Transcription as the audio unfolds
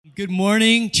Good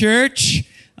morning, church.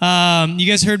 You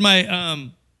guys heard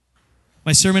my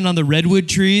my sermon on the redwood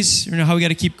trees. You know how we got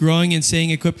to keep growing and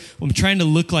staying equipped. Well, I'm trying to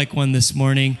look like one this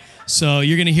morning. So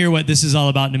you're going to hear what this is all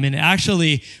about in a minute.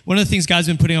 Actually, one of the things God's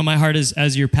been putting on my heart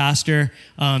as your pastor,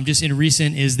 just in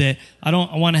recent, is that I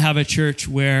want to have a church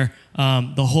where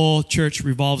the whole church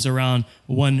revolves around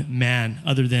one man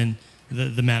other than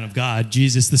the man of God,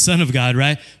 Jesus, the Son of God,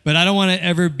 right? But I don't want to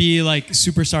ever be like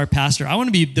superstar pastor. I want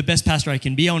to be the best pastor I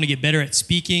can be. I want to get better at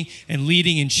speaking and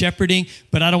leading and shepherding,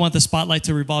 but I don't want the spotlight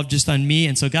to revolve just on me.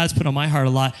 And so God's put on my heart a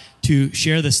lot to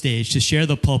share the stage, to share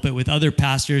the pulpit with other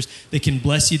pastors that can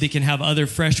bless you, that can have other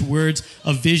fresh words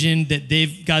of vision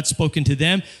that God's spoken to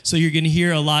them. So you're going to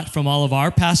hear a lot from all of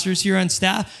our pastors here on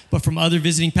staff, but from other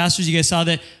visiting pastors. You guys saw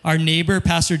that our neighbor,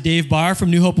 Pastor Dave Barr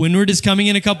from New Hope Windward, is coming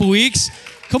in a couple weeks.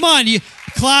 Come on, you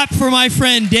clap for my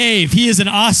friend Dave. He is an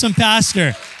awesome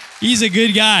pastor. He's a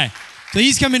good guy. So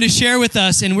he's coming to share with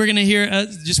us, and we're going to hear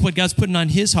just what God's putting on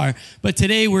his heart. But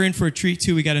today we're in for a treat,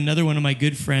 too. We got another one of my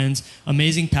good friends,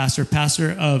 amazing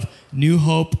pastor of New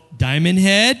Hope Diamond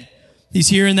Head. He's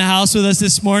here in the house with us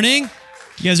this morning.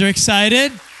 You guys are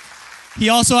excited? He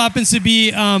also happens to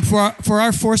be, for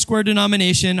our Foursquare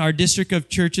denomination, our district of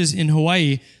churches in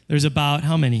Hawaii, there's about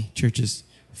how many churches?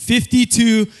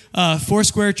 52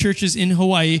 Foursquare churches in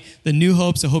Hawaii, the New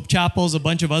Hopes, the Hope Chapels, a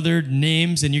bunch of other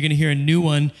names, and you're going to hear a new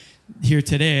one here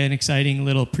today, an exciting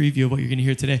little preview of what you're going to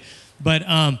hear today. But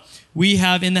we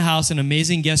have in the house an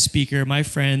amazing guest speaker, my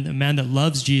friend, a man that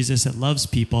loves Jesus, that loves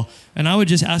people. And I would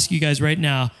just ask you guys right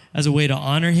now, as a way to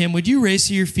honor him, would you raise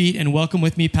to your feet and welcome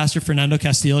with me Pastor Fernando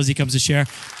Castillo as he comes to share?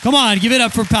 Come on, give it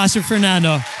up for Pastor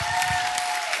Fernando.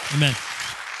 Amen.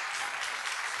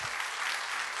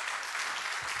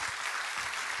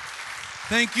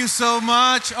 Thank you so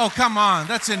much. Oh, come on.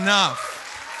 That's enough.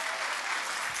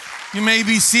 You may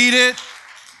be seated.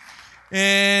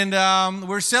 And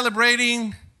we're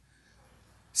celebrating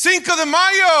Cinco de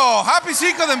Mayo. Happy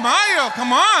Cinco de Mayo.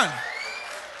 Come on.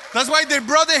 That's why they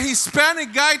brought the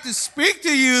Hispanic guy to speak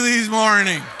to you this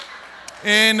morning.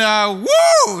 And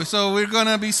woo! So we're going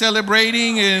to be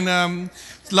celebrating and a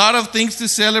lot of things to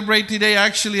celebrate today.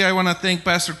 Actually, I want to thank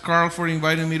Pastor Carl for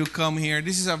inviting me to come here.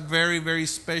 This is a very, very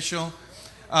special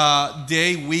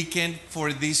weekend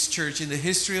for this church. In the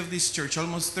history of this church,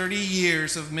 almost 30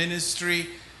 years of ministry.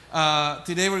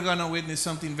 Today we're going to witness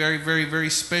something very, very, very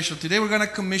special. Today we're going to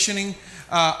commissioning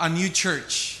a new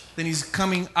church. Then he's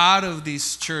coming out of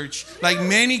this church. Like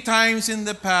many times in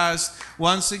the past,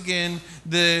 once again,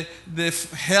 the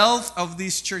health of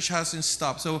this church hasn't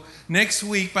stopped. So next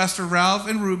week, Pastor Ralph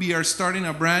and Ruby are starting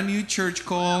a brand new church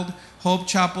called Hope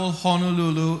Chapel,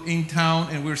 Honolulu in town,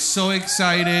 and we're so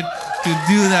excited to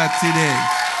do that today.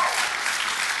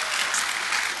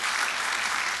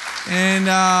 And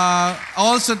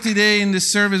also today in the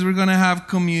service, we're going to have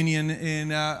communion,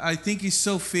 and I think it's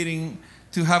so fitting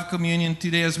to have communion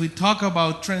today as we talk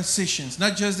about transitions,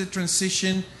 not just the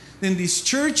transition that this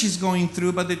church is going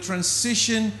through, but the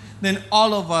transition that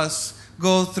all of us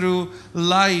go through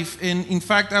life. And in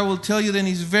fact, I will tell you that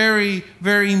it's very,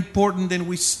 very important that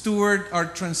we steward our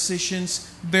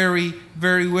transitions very,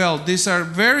 very well. These are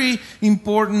very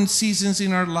important seasons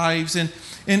in our lives.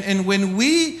 And when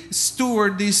we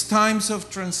steward these times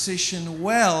of transition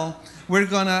well, we're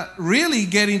going to really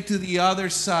get into the other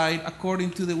side,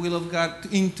 according to the will of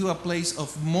God, into a place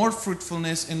of more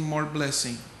fruitfulness and more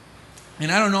blessing.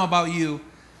 And I don't know about you,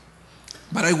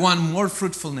 but I want more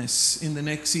fruitfulness in the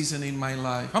next season in my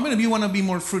life. How many of you want to be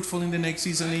more fruitful in the next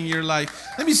season in your life?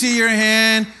 Let me see your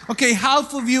hand. Okay,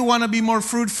 half of you want to be more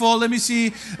fruitful. Let me see.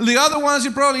 The other ones,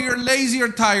 you're lazy or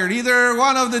tired. Either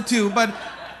one of the two. But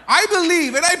I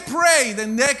believe and I pray the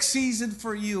next season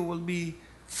for you will be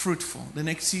fruitful. The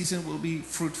next season will be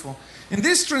fruitful. And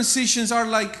these transitions are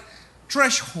like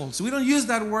thresholds. We don't use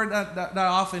that word that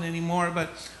often anymore, but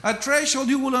a threshold,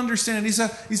 you will understand, is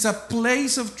a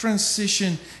place of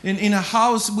transition in a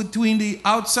house between the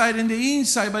outside and the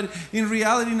inside. But in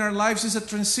reality, in our lives, it's a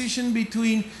transition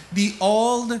between the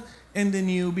old and the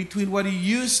new, between what it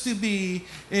used to be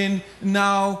and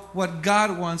now what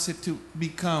God wants it to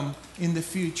become in the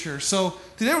future. So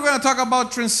today we're going to talk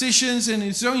about transitions, and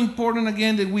it's so important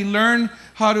again that we learn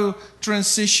how to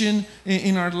transition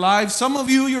in our lives. Some of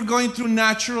you're going through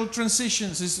natural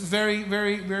transitions. It's very,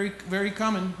 very, very, very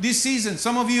common. This season,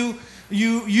 some of you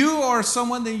or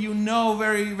someone that you know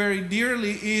very, very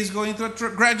dearly is going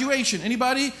through graduation.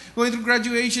 Anybody going through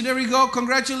graduation? There we go.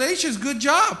 Congratulations. Good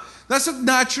job. That's a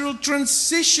natural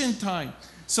transition time.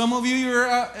 Some of you,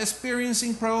 you're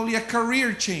experiencing probably a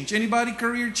career change. Anybody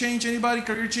career change? Anybody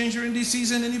career change during this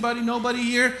season? Anybody? Nobody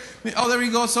here? Oh, there we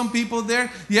go. Some people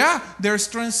there. Yeah, there's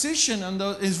transition, and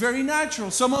it's very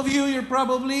natural. Some of you, you're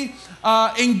probably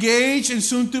engaged and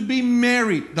soon to be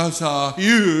married. That's a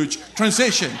huge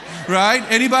transition, right?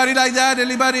 Anybody like that?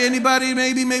 Anybody?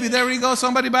 Maybe. There we go.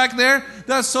 Somebody back there.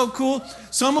 That's so cool.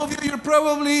 Some of you, you're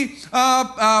probably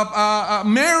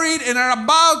married and are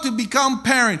about to become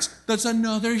parents. That's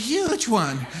another huge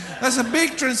one. That's a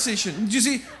big transition. You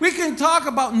see, we can talk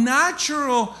about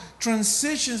natural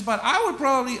transitions, but I would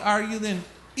probably argue that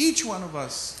each one of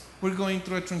us, we're going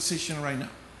through a transition right now.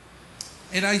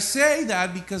 And I say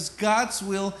that because God's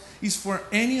will is for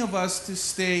any of us to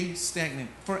stay stagnant,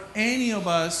 for any of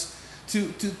us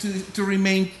to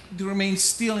remain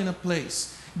still in a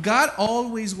place. God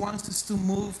always wants us to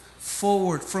move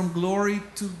forward from glory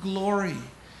to glory.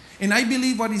 And I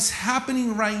believe what is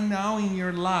happening right now in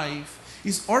your life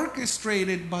is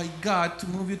orchestrated by God to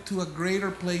move you to a greater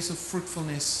place of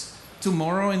fruitfulness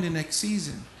tomorrow and the next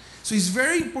season. So it's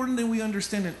very important that we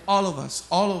understand that all of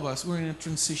us, we're in a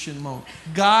transition mode.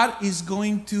 God is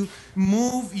going to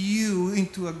move you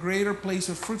into a greater place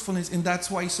of fruitfulness, and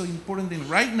that's why it's so important that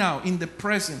right now, in the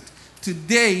present,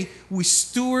 today, we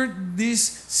steward this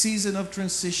season of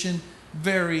transition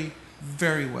very,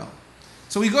 very well.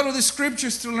 So we go to the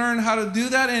scriptures to learn how to do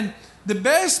that, and the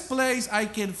best place I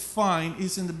can find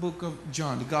is in the book of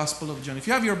John, the Gospel of John. If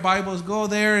you have your Bibles, go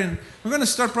there, and we're going to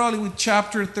start probably with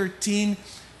chapter 13.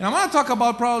 And I'm going to talk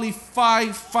about probably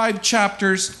five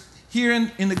chapters here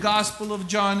in the Gospel of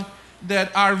John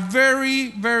that are very,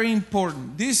 very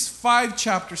important. These 5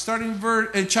 chapters, starting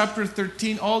chapter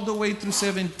 13 all the way through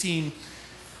 17,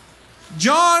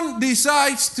 John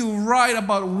decides to write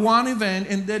about one event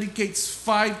and dedicates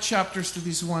 5 chapters to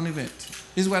this one event.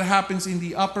 This is what happens in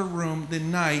the upper room the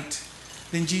night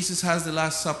then Jesus has the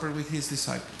Last Supper with his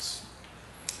disciples.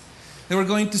 They were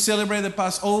going to celebrate the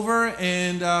Passover,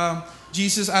 and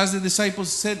Jesus asked the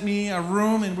disciples, set me a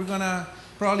room, and we're going to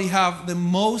probably have the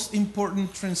most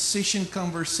important transition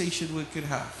conversation we could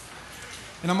have.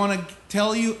 And I'm going to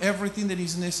tell you everything that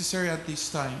is necessary at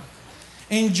this time.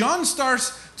 And John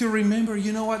starts to remember,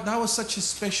 you know what, that was such a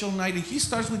special night. And he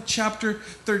starts with chapter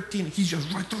 13. He's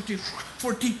just right, 13,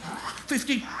 14,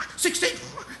 15, 16,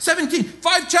 17.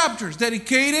 5 chapters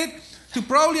dedicated to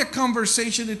probably a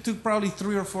conversation that took probably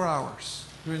 3 or 4 hours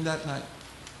during that night.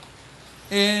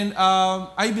 And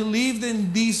I believe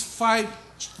that these five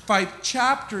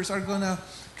chapters are going to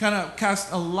kind of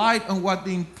cast a light on what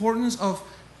the importance of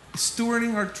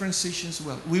stewarding our transitions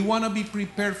well. We want to be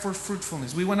prepared for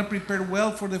fruitfulness. We want to prepare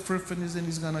well for the fruitfulness that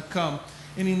is going to come.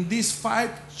 And in these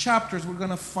 5 chapters, we're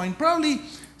going to find probably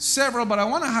several, but I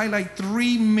want to highlight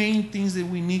 3 main things that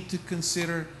we need to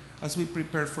consider as we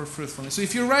prepare for fruitfulness. So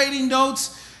if you're writing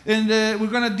notes, and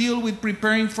we're going to deal with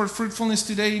preparing for fruitfulness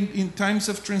today in times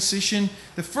of transition.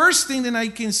 The first thing that I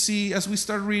can see as we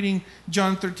start reading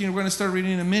John 13, we're going to start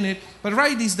reading in a minute, but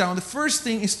write these down. The first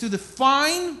thing is to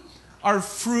define our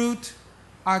fruit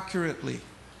accurately.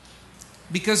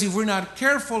 Because if we're not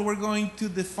careful, we're going to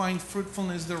define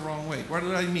fruitfulness the wrong way. What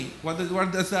do I mean? What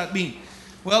does that mean?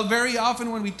 Well, very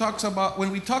often when we talk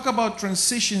about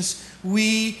transitions,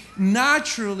 we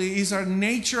naturally, is our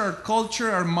nature, our culture,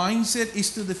 our mindset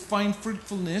is to define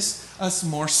fruitfulness as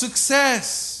more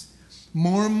success,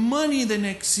 more money the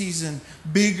next season,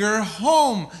 bigger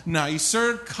home,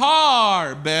 nicer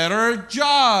car, better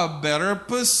job, better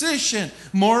position,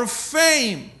 more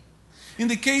fame. In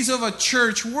the case of a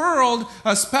church world,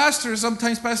 as pastors,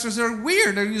 sometimes pastors are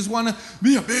weird. They just want to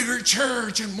be a bigger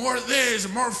church and more this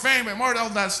and more fame and more all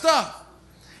that stuff.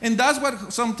 And that's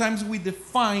what sometimes we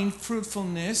define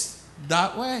fruitfulness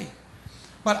that way.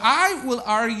 But I will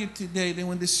argue today that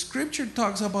when the scripture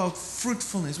talks about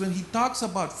fruitfulness, when he talks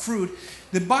about fruit,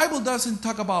 the Bible doesn't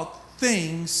talk about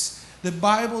things. The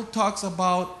Bible talks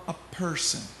about a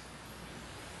person.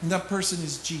 And that person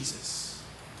is Jesus.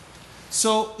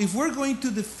 So if we're going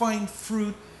to define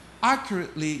fruit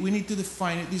accurately, we need to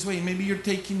define it this way. Maybe you're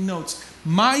taking notes.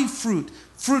 My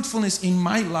fruitfulness in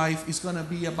my life is going to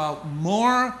be about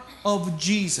more of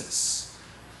Jesus.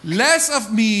 Less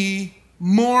of me,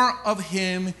 more of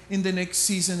him in the next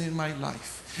season in my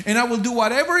life. And I will do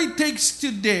whatever it takes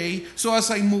today, so as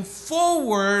I move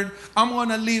forward, I'm going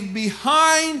to leave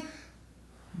behind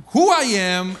who I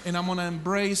am, and I'm going to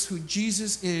embrace who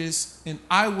Jesus is, and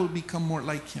I will become more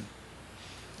like him.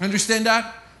 Understand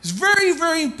that? It's very,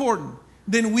 very important.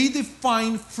 then we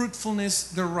define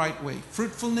fruitfulness the right way.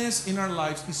 Fruitfulness in our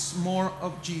lives is more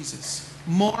of Jesus.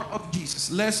 More of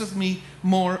Jesus. Less of me,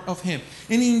 more of him.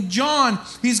 And in John,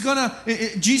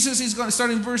 Jesus is gonna start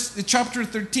in chapter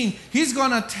 13. He's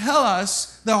gonna tell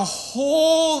us the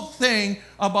whole thing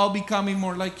about becoming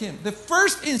more like him. The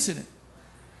first incident.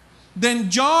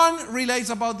 Then John relates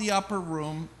about the upper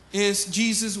room is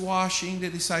Jesus washing the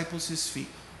disciples' feet.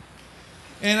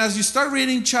 And as you start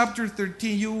reading chapter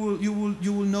 13, you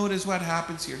will notice what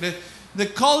happens here. The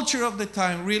culture of the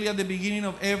time, really at the beginning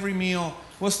of every meal,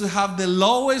 was to have the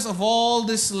lowest of all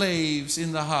the slaves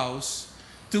in the house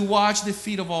to wash the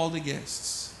feet of all the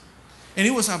guests. And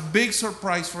it was a big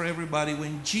surprise for everybody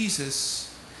when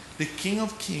Jesus, the King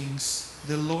of Kings,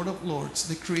 the Lord of Lords,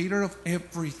 the creator of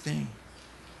everything,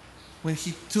 when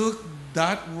he took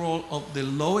that role of the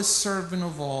lowest servant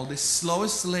of all, the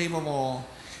slowest slave of all,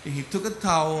 and he took a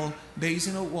towel,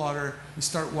 basin of water, and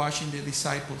started washing the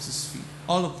disciples' feet.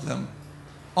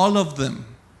 All of them,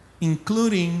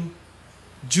 including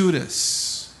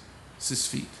Judas'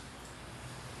 feet.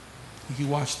 He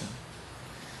washed them.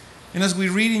 And as we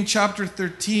read in chapter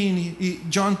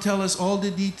 13, John tells us all the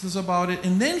details about it.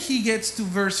 And then he gets to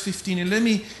verse 15. And let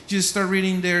me just start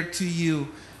reading there to you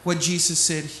what Jesus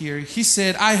said here. He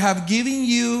said, I have given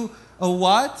you a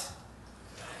what?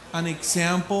 An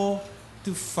example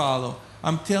to follow.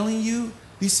 I'm telling you,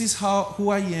 this is who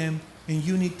I am, and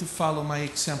you need to follow my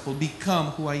example. Become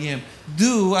who I am.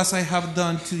 Do as I have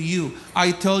done to you.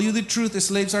 I tell you the truth, the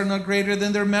slaves are not greater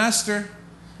than their master,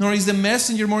 nor is the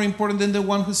messenger more important than the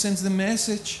one who sends the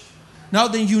message. Now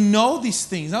that you know these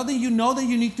things, now that you know that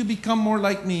you need to become more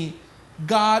like me,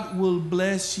 God will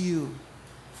bless you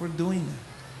for doing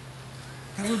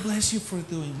that. God will bless you for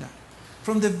doing that.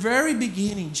 From the very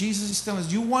beginning, Jesus is telling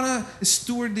us, you want to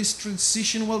steward this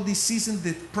transition well, this season,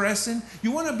 the present.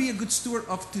 You want to be a good steward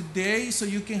of today so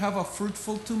you can have a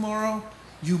fruitful tomorrow.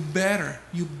 You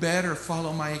better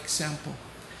follow my example.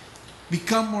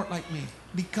 Become more like me.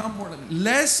 Become more like me.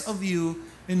 Less of you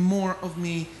and more of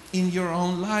me in your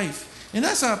own life. And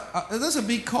that's a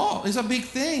big call. It's a big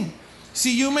thing.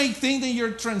 See, you may think that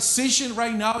your transition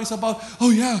right now is about, oh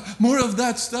yeah, more of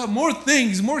that stuff, more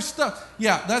things, more stuff.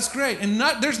 Yeah, that's great. And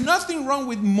there's nothing wrong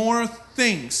with more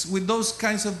things, with those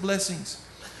kinds of blessings.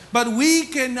 But we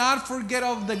cannot forget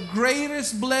of the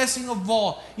greatest blessing of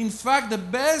all. In fact, the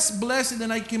best blessing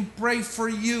that I can pray for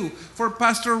you, for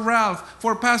Pastor Ralph,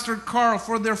 for Pastor Carl,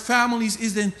 for their families,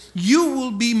 is that you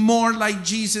will be more like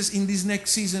Jesus in this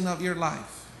next season of your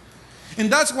life. And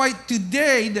that's why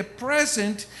today, the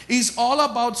present, is all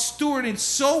about stewarding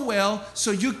so well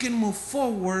so you can move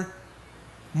forward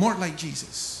more like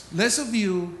Jesus. Less of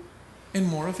you and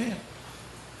more of him.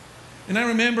 And I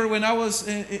remember when I was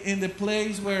in the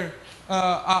place where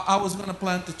I was going to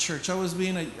plant the church. I was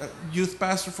being a youth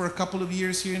pastor for a couple of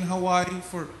years here in Hawaii.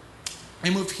 I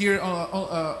moved here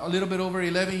a little bit over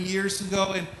 11 years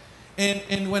ago.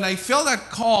 And when I felt that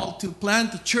call to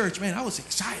plant the church, man, I was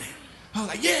excited. I was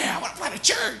like, yeah, I want to plant a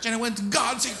church. And I went to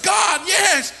God and said, God,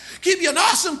 yes, give me an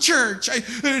awesome church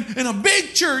and a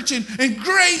big church and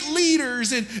great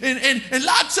leaders and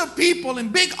lots of people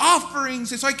and big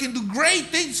offerings, and so I can do great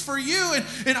things for you.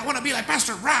 And I want to be like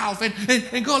Pastor Ralph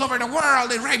and go all over the world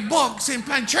and write books and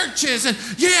plant churches. And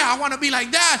yeah, I want to be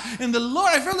like that. And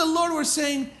I felt the Lord was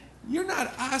saying, you're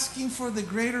not asking for the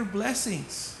greater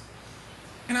blessings.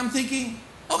 And I'm thinking,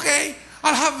 okay,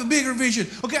 I'll have a bigger vision.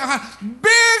 Okay, I'll have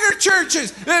bigger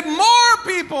churches and more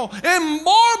people and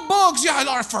more books. Yeah,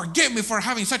 Lord, forgive me for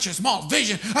having such a small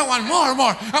vision. I want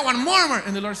more. I want more.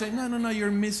 And the Lord said, no,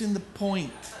 you're missing the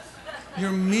point.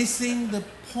 You're missing the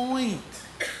point.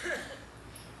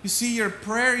 You see, your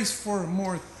prayer is for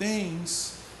more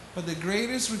things, but the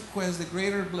greatest request, the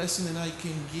greater blessing that I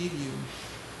can give you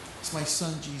is my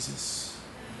son, Jesus.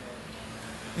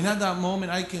 And at that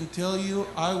moment, I can tell you,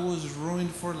 I was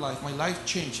ruined for life. My life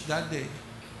changed that day.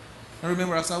 I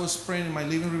remember as I was praying in my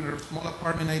living room in a small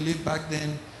apartment I lived back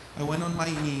then, I went on my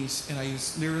knees and I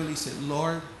literally said,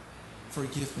 Lord,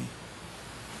 forgive me.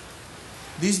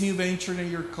 This new venture that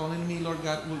you're calling me, Lord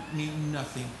God, will mean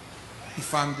nothing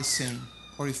if I'm the same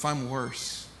or if I'm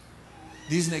worse.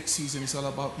 This next season is all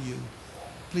about you.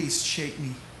 Please shape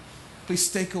me. Please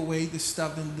take away the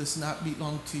stuff that does not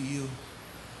belong to you.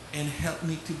 And help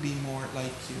me to be more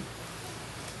like you.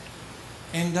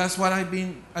 And that's what I've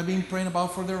been praying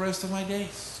about for the rest of my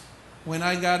days. When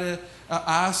I got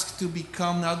asked to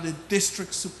become now the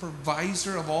district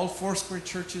supervisor of all Foursquare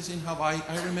churches in Hawaii,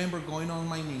 I remember going on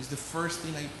my knees. The first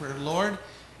thing I prayed, Lord,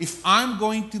 if I'm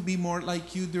going to be more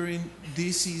like you during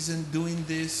this season, doing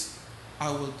this,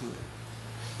 I will do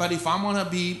it. But if I'm going to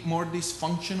be more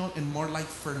dysfunctional and more like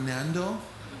Fernando,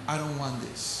 I don't want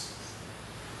this.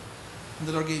 And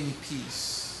the Lord gave me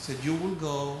peace. He said, you will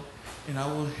go and I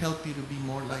will help you to be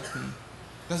more like me.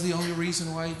 That's the only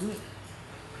reason why I do it.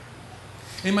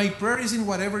 And my prayer is in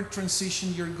whatever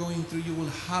transition you're going through, you will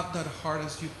have that heart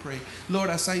as you pray. Lord,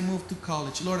 as I move to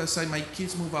college, Lord, as my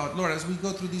kids move out, Lord, as we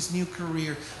go through this new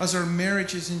career, as our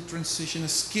marriage is in transition,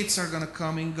 as kids are going to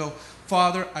come and go,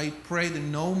 Father, I pray that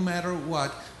no matter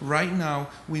what, right now,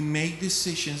 we make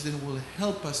decisions that will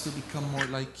help us to become more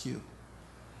like you.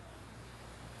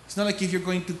 It's not like if you're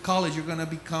going to college, you're going to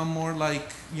become more like,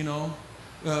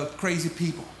 crazy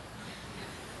people.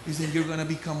 It's that you're going to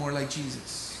become more like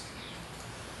Jesus.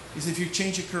 Is if you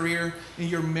change a career in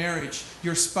your marriage,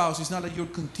 your spouse, it's not that you'll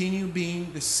continue being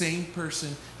the same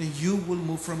person, then you will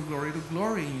move from glory to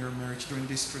glory in your marriage during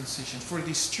this transition. For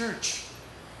this church,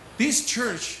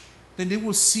 then they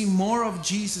will see more of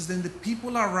Jesus. Then the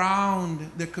people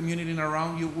around the community and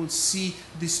around you will see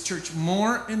this church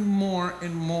more and more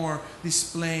and more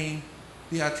displaying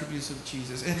the attributes of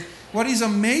Jesus. And what is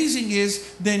amazing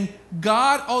is then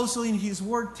God also in His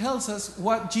Word tells us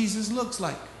what Jesus looks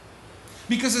like.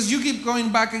 Because as you keep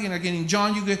going back again in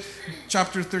John, you get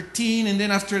chapter 13, and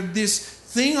then after this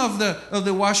thing of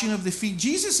the washing of the feet,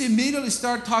 Jesus immediately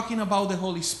started talking about the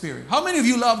Holy Spirit. How many of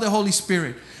you love the Holy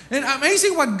Spirit? And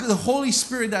amazing what the Holy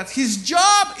Spirit does. His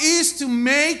job is to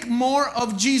make more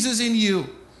of Jesus in you.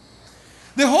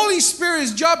 The Holy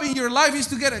Spirit's job in your life is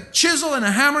to get a chisel and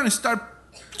a hammer and start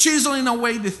chiseling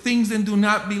away the things that do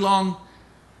not belong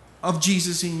of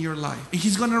Jesus in your life. And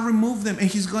He's going to remove them, and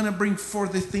He's going to bring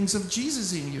forth the things of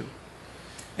Jesus in you.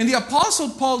 And the Apostle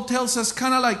Paul tells us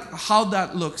kind of like how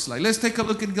that looks like. Let's take a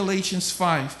look at Galatians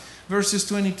 5, verses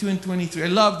 22 and 23. I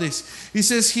love this. He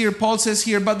says here, Paul says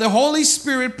here, but the Holy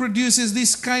Spirit produces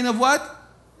this kind of what?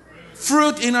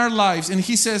 Fruit in our lives. And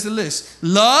he says the list: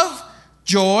 love,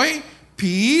 joy,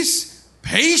 peace,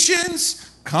 patience,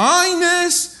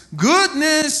 kindness,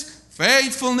 goodness,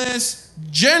 faithfulness,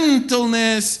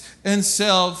 gentleness, and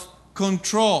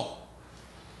self-control.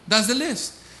 That's the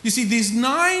list. You see, these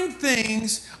 9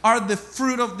 things are the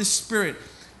fruit of the Spirit.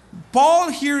 Paul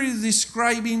here is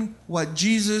describing what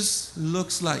Jesus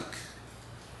looks like.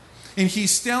 And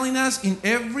he's telling us in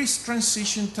every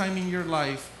transition time in your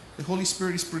life, the Holy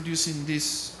Spirit is producing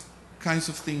these kinds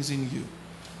of things in you.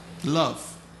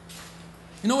 Love.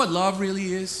 You know what love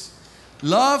really is?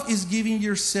 Love is giving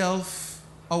yourself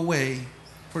away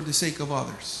for the sake of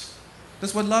others.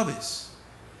 That's what love is.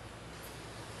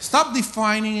 Stop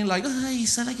defining it like,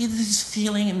 it's not like this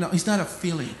feeling. No, it's not a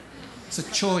feeling. It's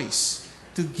a choice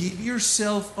to give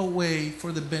yourself away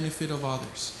for the benefit of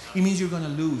others. It means you're going to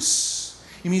lose.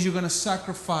 It means you're going to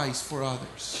sacrifice for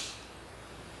others.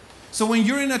 So when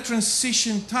you're in a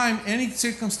transition time, any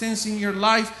circumstance in your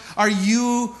life, are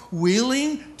you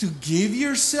willing to give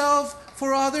yourself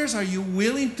for others? Are you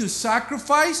willing to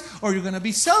sacrifice, or are you going to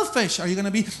be selfish? Are you going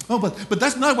to be, but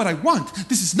that's not what I want.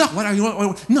 This is not what I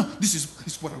want. No, this is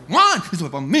what I want. It's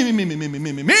about me.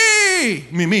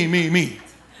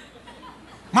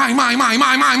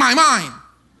 Mine.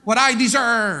 What I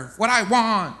deserve, what I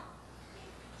want.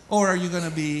 Or are you going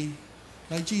to be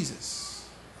like Jesus?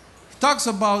 He talks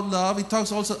about love. He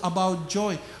talks also about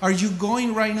joy. Are you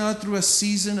going right now through a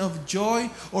season of joy,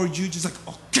 or are you just like,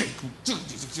 okay,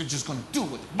 you're just going to do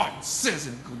what the Bible says,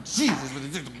 and Jesus, but I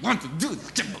just want to do it.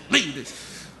 I can't believe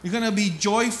this. You're going to be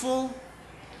joyful,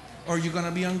 or you're going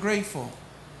to be ungrateful.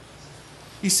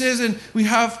 He says, and we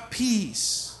have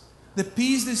peace. The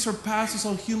peace that surpasses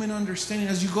all human understanding.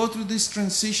 As you go through these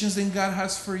transitions that God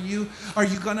has for you, are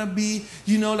you going to be,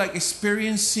 like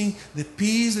experiencing the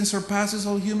peace that surpasses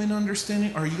all human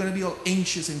understanding? Or are you going to be all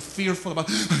anxious and fearful about,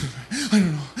 I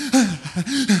don't know,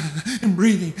 and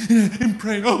breathing and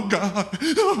praying, oh God.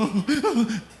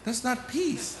 That's not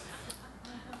peace.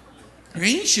 You're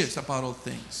anxious about all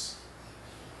things.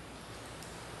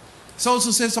 It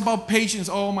also says about patience.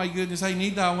 Oh my goodness, I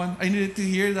need that one. I needed to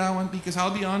hear that one, because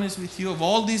I'll be honest with you, of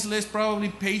all these lists, probably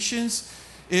patience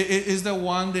is the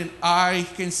one that I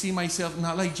can see myself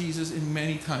not like Jesus in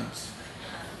many times.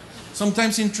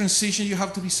 Sometimes in transition, you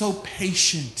have to be so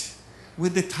patient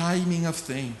with the timing of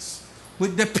things,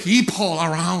 with the people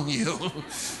around you.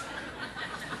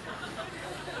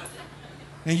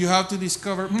 And you have to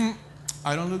discover,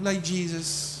 I don't look like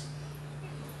Jesus.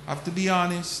 I have to be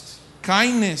honest.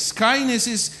 Kindness. Kindness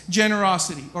is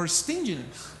generosity or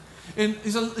stinginess. And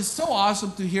it's so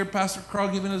awesome to hear Pastor Carl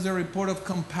giving us a report of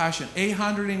compassion.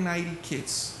 890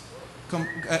 kids.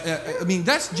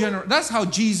 That's how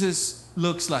Jesus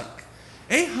looks like.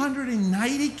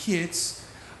 890 kids.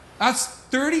 That's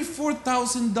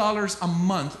 $34,000 a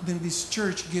month than this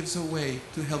church gives away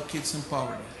to help kids in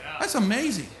poverty. That's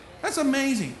amazing. That's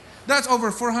amazing. That's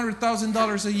over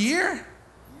 $400,000 a year.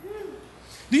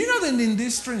 Do you know that in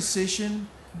this transition,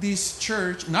 this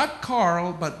church, not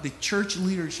Carl, but the church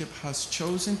leadership has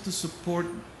chosen to support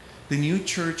the new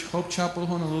church, Hope Chapel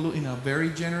Honolulu, in a very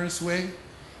generous way?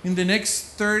 In the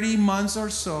next 30 months or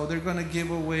so, they're going to give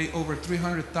away over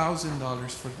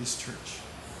 $300,000 for this church.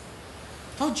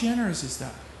 How generous is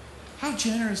that? How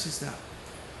generous is that?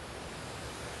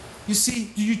 You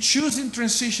see, you choose in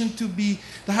transition to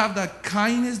have that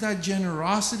kindness, that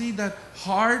generosity, that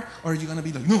heart, or are you going to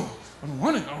be like, no, I don't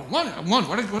want it, I don't want it, I want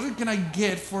it. What can I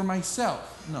get for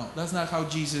myself? No, that's not how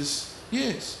Jesus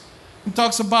is. He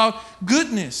talks about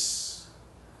goodness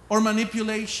or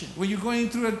manipulation. When you're going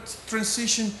through a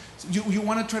transition, you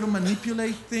want to try to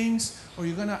manipulate things, or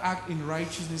you're going to act in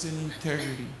righteousness and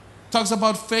integrity. Talks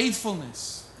about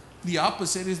faithfulness. The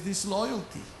opposite is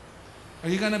disloyalty. Are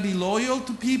you going to be loyal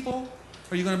to people?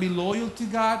 Are you going to be loyal to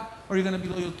God? Or are you going to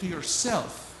be loyal to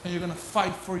yourself? And you're going to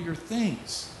fight for your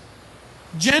things.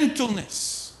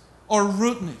 Gentleness or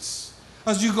rudeness.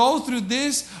 As you go through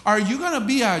this, are you going to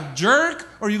be a jerk,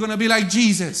 or are you going to be like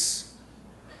Jesus?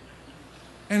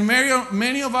 And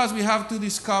many of us, we have to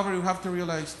discover, we have to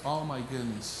realize, oh my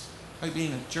goodness, I'm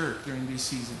being a jerk during this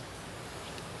season.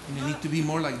 And I need to be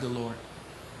more like the Lord.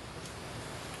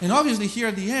 And obviously here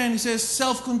at the end, he says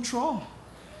self-control.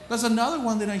 That's another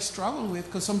one that I struggle with,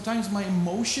 because sometimes my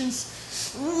emotions,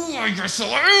 I get so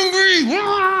angry.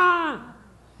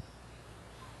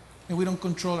 And we don't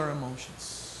control our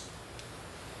emotions.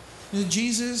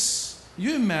 Jesus,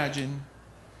 you imagine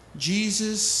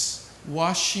Jesus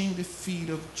washing the feet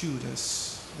of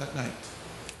Judas that night.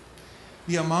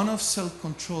 The amount of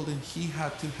self-control that he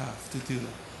had to have to do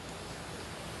that.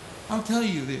 I'll tell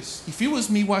you this. If it was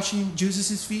me washing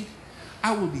Jesus' feet,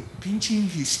 I would be pinching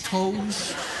his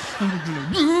toes. And would be like,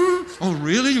 oh,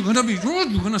 really? You're going to be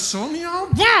good? You're going to sew me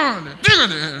out?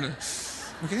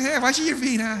 Okay, hey, washing your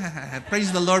feet.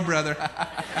 Praise the Lord, brother.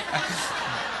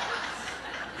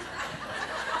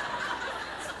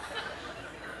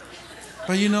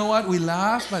 But you know what? We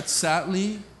laugh, but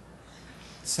sadly,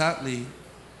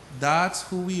 that's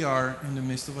who we are in the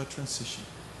midst of a transition.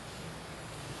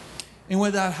 And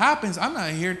when that happens, I'm not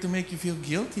here to make you feel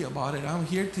guilty about it. I'm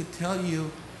here to tell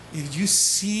you, if you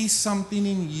see something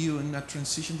in you in that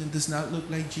transition that does not look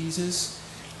like Jesus,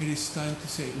 it is time to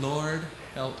say, Lord,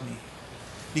 help me.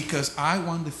 Because I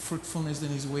want the fruitfulness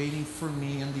that is waiting for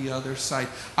me on the other side.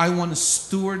 I want to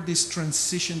steward this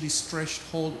transition, this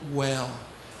threshold well.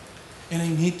 And I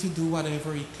need to do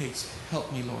whatever it takes.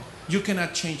 Help me, Lord. You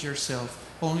cannot change yourself.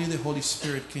 Only the Holy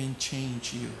Spirit can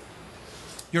change you.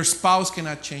 Your spouse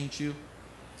cannot change you.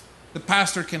 The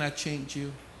pastor cannot change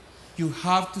you. You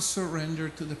have to surrender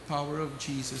to the power of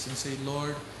Jesus and say,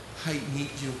 Lord, I need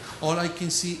you. All I can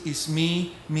see is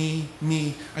me.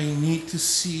 I need to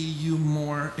see you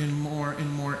more and more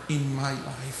and more in my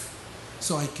life,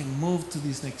 so I can move to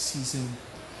this next season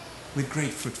with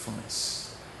great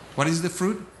fruitfulness. What is the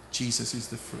fruit? Jesus is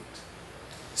the fruit.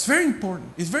 It's very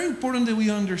important. It's very important that we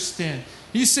understand.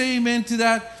 You say amen to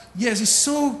that? Yes, it's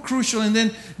so crucial.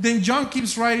 And then John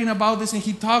keeps writing about this, and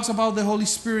he talks about the Holy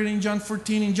Spirit in John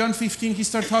 14. In John 15, he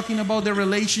starts talking about the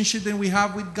relationship that we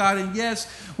have with God. And yes,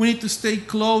 we need to stay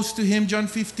close to him. John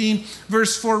 15,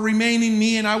 verse 4, remain in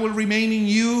me and I will remain in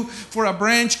you. For a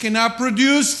branch cannot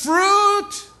produce fruit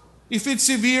if it's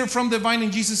severe from the vine.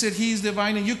 And Jesus said he is the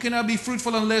vine, and you cannot be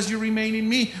fruitful unless you remain in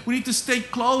me. We need to stay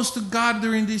close to God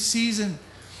during this season.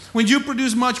 When you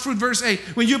produce much fruit, verse 8,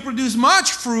 when you produce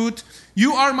much fruit,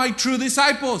 you are my true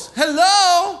disciples.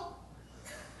 Hello?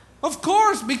 Of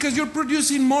course, because you're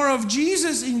producing more of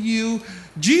Jesus in you,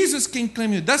 Jesus can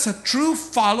claim you. That's a true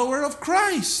follower of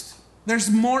Christ. There's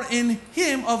more in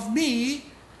him of me.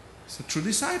 It's a true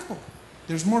disciple.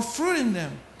 There's more fruit in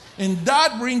them. And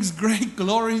that brings great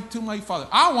glory to my Father.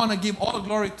 I want to give all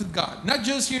glory to God. Not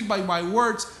just here by my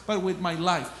words, but with my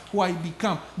life, who I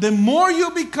become. The more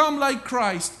you become like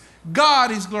Christ, God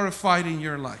is glorified in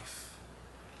your life.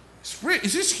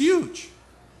 This is huge.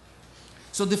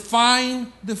 So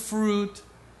define the fruit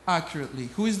accurately.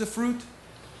 Who is the fruit?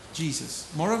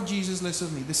 Jesus. More of Jesus, less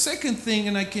of me. The second thing,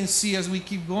 and I can see as we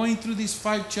keep going through these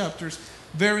 5 chapters,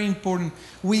 very important.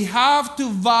 We have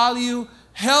to value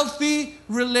healthy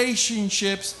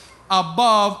relationships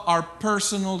above our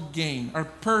personal gain, our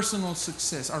personal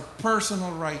success, our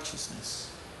personal righteousness.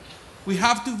 We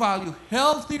have to value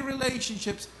healthy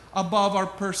relationships above our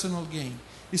personal gain.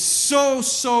 It's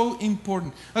so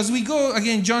important. As we go,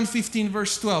 again, John 15,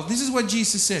 verse 12. This is what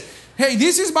Jesus said. Hey,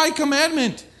 this is my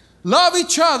commandment. Love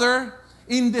each other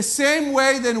in the same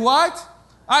way then what?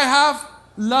 I have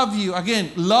loved you.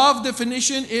 Again, love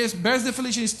definition is, best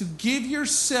definition is to give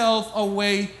yourself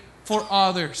away for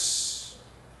others.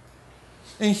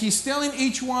 And he's telling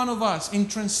each one of us, in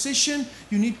transition,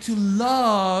 you need to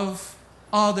love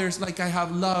others like I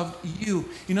have loved you.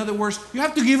 In other words, you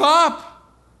have to give up.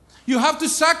 You have to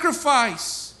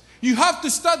sacrifice. You have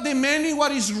to start demanding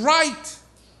what is right.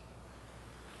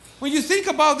 When you think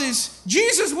about this,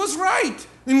 Jesus was right,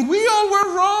 and we all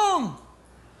were wrong.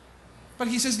 But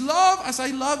he says, love as I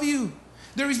love you.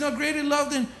 There is no greater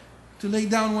love than to lay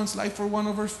down one's life for one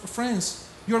of our friends.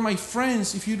 You're my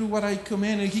friends if you do what I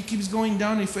command. And he keeps going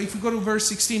down. If you go to verse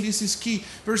 16, this is key.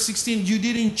 Verse 16, you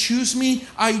didn't choose me.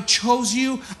 I chose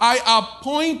you. I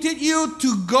appointed you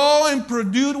to go and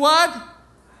produce what?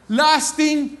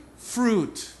 Lasting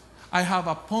fruit. I have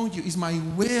appointed you. It's my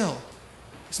will.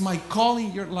 It's my calling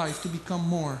in your life to become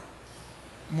more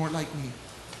like me.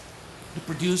 To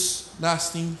produce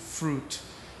lasting fruit.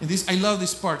 And this, I love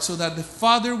this part. So that the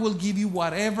Father will give you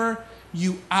whatever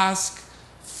you ask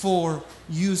for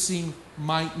using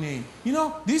my name. You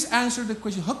know, this answered the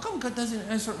question, how come God doesn't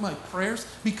answer my prayers?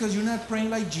 Because you're not praying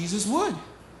like Jesus would.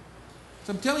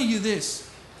 So I'm telling you this,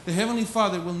 the Heavenly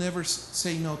Father will never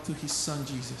say no to His Son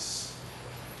Jesus.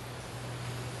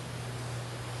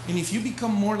 And if you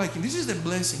become more like Him, this is the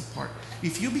blessing part.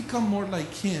 If you become more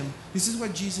like Him, this is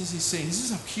what Jesus is saying. This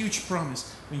is a huge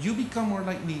promise. When you become more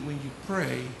like me, when you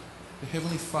pray, the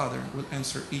Heavenly Father will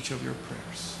answer each of your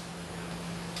prayers.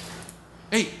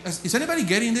 Hey, is anybody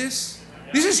getting this?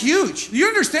 This is huge. Do you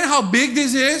understand how big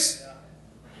this is?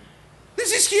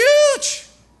 This is huge.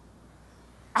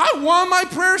 I want my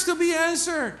prayers to be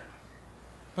answered.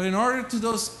 But in order to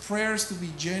those prayers to be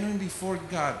genuine before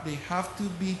God, they have to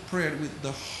be prayed with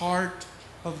the heart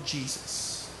of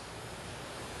Jesus.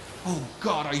 Oh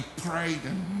God, I pray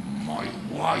that my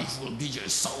wife will be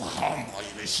just so humble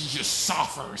that she just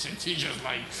suffers and she just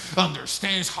like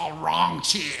understands how wrong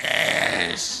she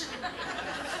is.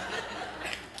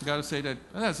 Got to say that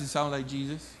doesn't sound like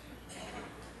Jesus.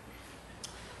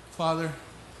 Father,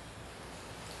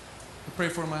 I pray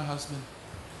for my husband.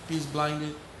 He's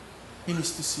blinded. He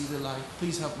needs to see the light.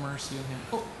 Please have mercy on him.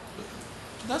 Oh,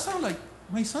 that sounds like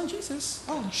my son Jesus.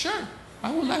 Oh, sure.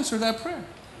 I will answer that prayer.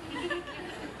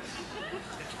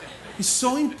 It's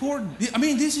so important. I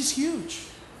mean, this is huge.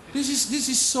 This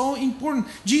is so important.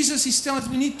 Jesus is telling us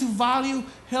we need to value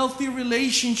healthy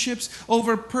relationships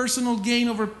over personal gain,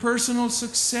 over personal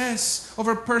success,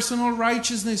 over personal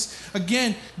righteousness.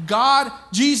 Again,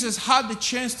 Jesus had the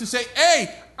chance to say,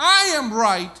 hey, I am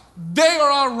right. They are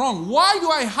all wrong. Why do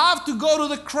I have to go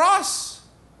to the cross?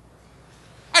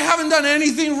 I haven't done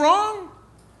anything wrong.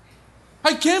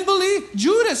 I can't believe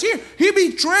Judas here. He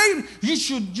betrayed. He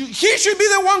should be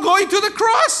the one going to the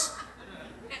cross.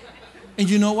 And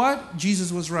you know what?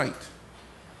 Jesus was right.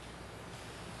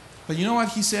 But you know what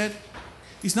he said?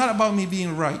 It's not about me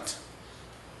being right.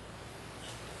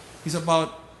 It's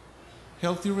about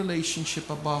healthy relationship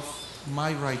above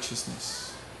my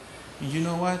righteousness. And you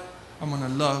know what? I'm going to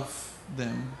love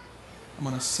them. I'm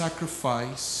going to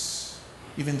sacrifice,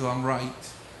 even though I'm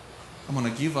right. I'm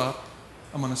going to give up.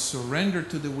 I'm going to surrender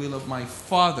to the will of my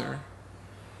Father.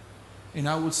 And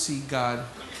I will see God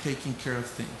taking care of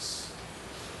things.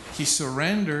 He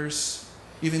surrenders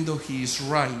even though he is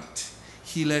right.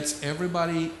 He lets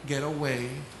everybody get away.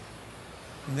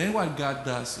 And then what God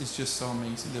does is just so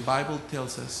amazing. The Bible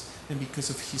tells us that because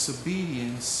of his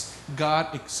obedience,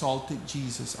 God exalted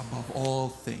Jesus above all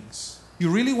things. You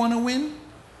really want to win?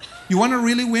 You want to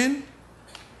really win?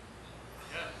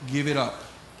 Give it up.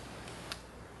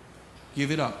 Give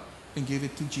it up and give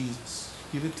it to Jesus.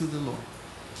 Give it to the Lord.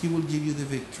 He will give you the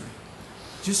victory.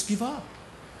 Just give up.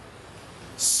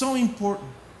 So important.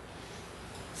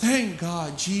 Thank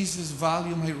God Jesus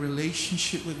valued my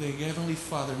relationship with the Heavenly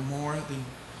Father more than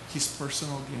his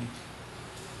personal gain.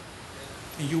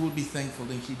 And you will be thankful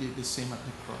that he did the same at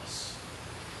the cross.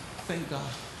 Thank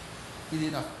God. He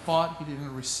did not fought. He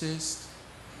didn't resist.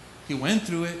 He went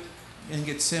through it. In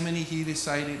Gethsemane, he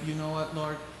decided, you know what,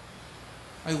 Lord?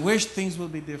 I wish things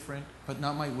would be different, but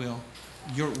not my will.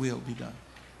 Your will be done.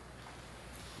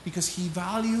 Because he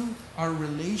valued our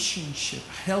relationship,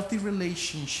 healthy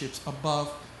relationships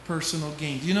above personal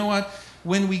gain. You know what?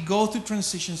 When we go through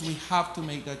transitions, we have to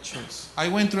make that choice. I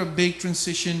went through a big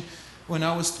transition when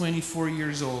I was 24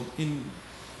 years old.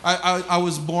 I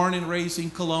was born and raised in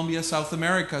Colombia, South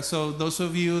America. So those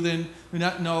of you that do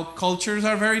not know, cultures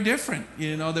are very different.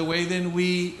 You know, the way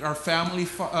that our family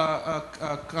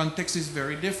context is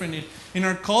very different. In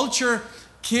our culture,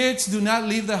 Kids do not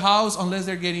leave the house unless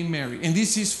they're getting married. And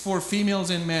this is for females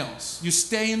and males. You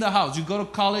stay in the house. You go to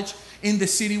college in the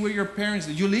city where your parents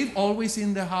live. You live always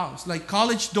in the house. Like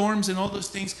college dorms and all those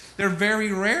things, they're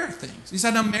very rare things. It's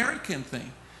an American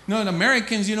thing. You know, in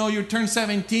Americans, you know, you turn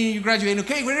 17, you graduate.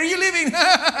 Okay, where are you living?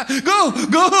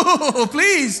 Go,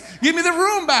 please. Give me the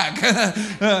room back.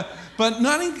 But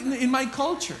not in my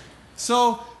culture.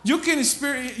 So you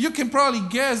can probably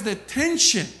guess the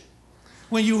tension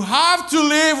when you have to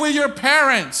live with your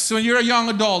parents when you're a young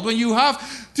adult, when you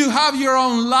have to have your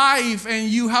own life and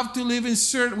you have to live with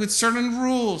certain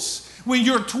rules, when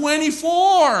you're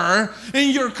 24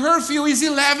 and your curfew is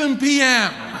 11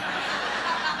 p.m.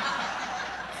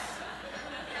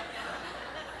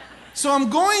 So I'm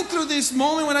going through this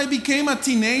moment when I became a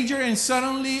teenager and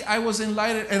suddenly I was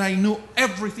enlightened and I knew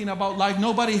everything about life.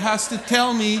 Nobody has to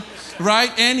tell me,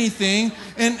 right, anything.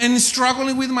 And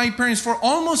struggling with my parents for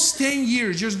almost 10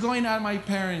 years, just going at my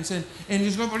parents and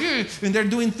just going, and they're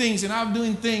doing things and I'm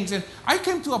doing things. And I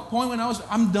came to a point when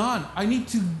I'm done. I need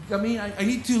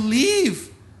to leave.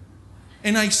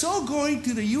 And I saw going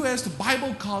to the U.S. to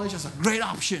Bible college as a great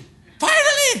option.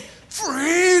 Finally,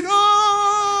 freedom!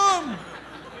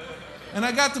 And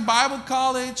I got to Bible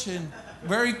college, and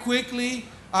very quickly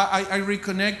I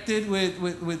reconnected with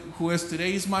who is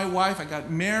today is my wife. I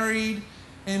got married,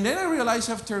 and then I realized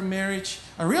after marriage,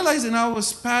 I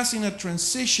was passing a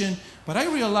transition, but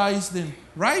I realized then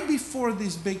right before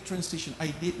this big transition, I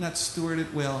did not steward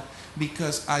it well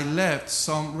because I left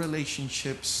some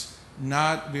relationships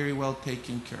not very well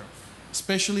taken care of,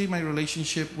 especially my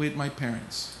relationship with my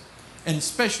parents, and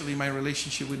especially my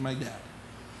relationship with my dad.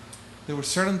 There were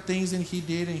certain things that he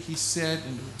did and he said,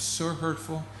 and it was so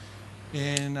hurtful.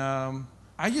 And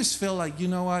I just felt like, you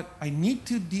know what? I need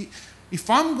to, if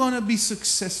I'm going to be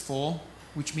successful,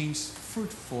 which means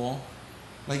fruitful,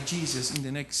 like Jesus in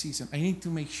the next season, I need to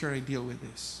make sure I deal with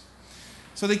this.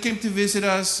 So they came to visit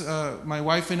us, my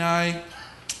wife and I,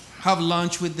 have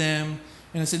lunch with them.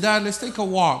 And I said, Dad, let's take a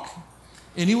walk.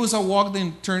 And it was a walk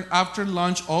that turned after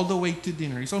lunch all the way to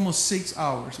dinner. It's almost 6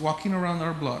 hours walking around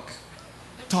our block,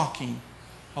 talking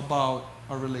about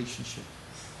our relationship.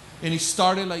 And he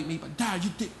started like me, but Dad,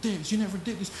 you did this, you never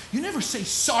did this. You never say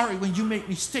sorry when you make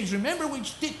mistakes. Remember when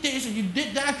you did this and you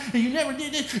did that and you never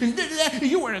did this and did that and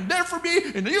you weren't there for me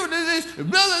and you did this and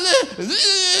blah, blah, blah, blah,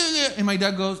 blah. And my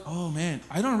dad goes, oh man,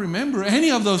 I don't remember any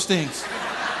of those things.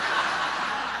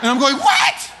 And I'm going,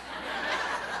 what?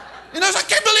 And I was like, I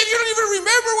can't believe you don't even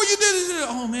remember what you did. He said,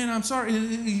 oh man, I'm sorry.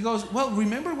 He goes, well,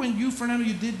 remember when you, Fernando,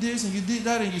 you did this and you did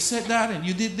that and you said that and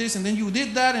you did this and then you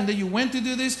did that and then you went to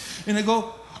do this. And I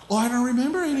go, oh, I don't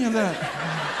remember any of that.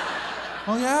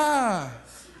 Oh yeah.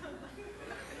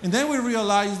 And then we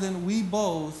realized that we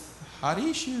both had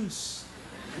issues.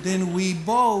 Then we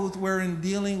both weren't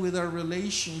dealing with our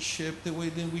relationship the way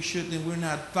that we should. Then we're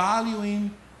not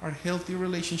valuing our healthy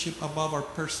relationship above our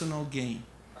personal gain.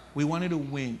 We wanted to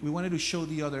win. We wanted to show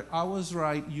the other, I was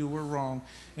right, you were wrong.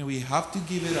 And we have to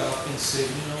give it up and say,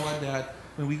 you know what, Dad,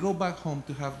 when we go back home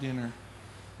to have dinner,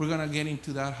 we're going to get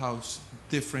into that house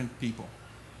different people.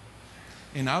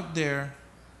 And out there,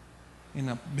 in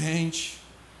a bench,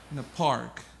 in a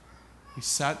park, we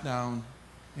sat down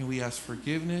and we asked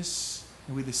forgiveness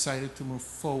and we decided to move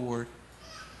forward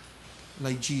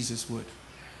like Jesus would.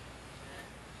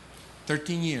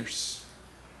 13 years.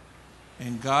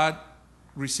 And God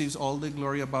receives all the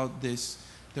glory about this.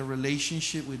 The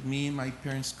relationship with me and my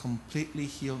parents completely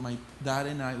healed. My dad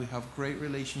and I, we have great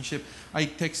relationship. I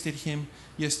texted him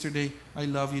yesterday, I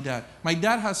love you, Dad. My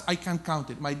dad has, I can't count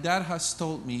it. My dad has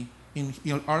told me in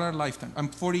our lifetime, I'm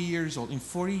 40 years old. In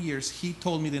 40 years, he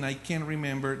told me that I can't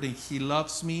remember that he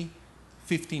loves me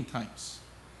 15 times.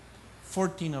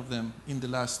 14 of them in the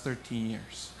last 13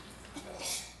 years.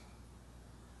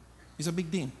 It's a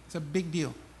big deal. It's a big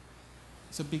deal.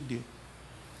 It's a big deal.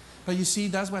 But you see,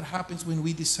 that's what happens when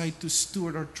we decide to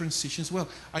steward our transitions well.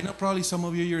 I know probably some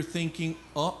of you, you're thinking,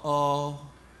 uh-oh.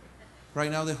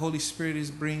 Right now the Holy Spirit is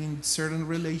bringing certain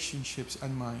relationships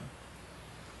in mind.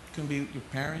 It could be your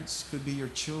parents, could be your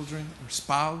children, your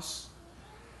spouse,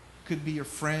 could be your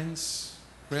friends,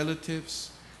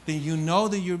 relatives. Then you know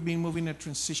that you're being moving a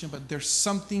transition, but there's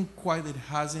something quite that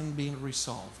hasn't been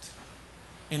resolved.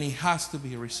 And it has to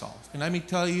be resolved. And let me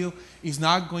tell you, it's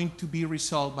not going to be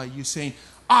resolved by you saying,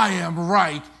 I am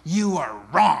right, you are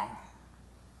wrong.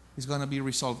 It's going to be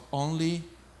resolved only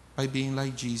by being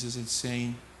like Jesus and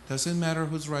saying, doesn't matter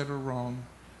who's right or wrong,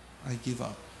 I give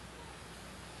up.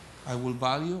 I will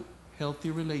value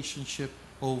healthy relationship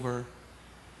over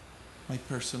my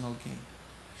personal gain.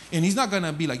 And he's not going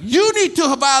to be like, you need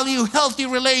to value healthy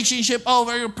relationship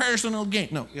over your personal gain.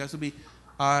 No, it has to be,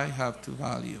 I have to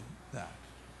value that.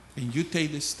 And you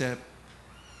take this step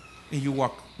and you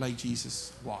walk like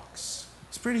Jesus walks.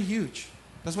 It's pretty huge.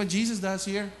 That's what Jesus does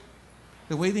here.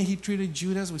 The way that he treated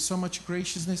Judas with so much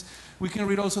graciousness. We can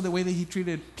read also the way that he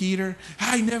treated Peter.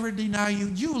 I never deny you.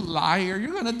 You liar.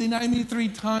 You're going to deny me 3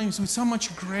 times with so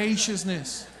much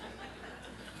graciousness.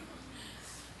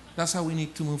 That's how we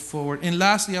need to move forward. And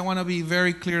lastly, I want to be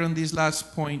very clear on this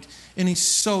last point, and it's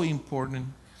so important.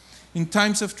 In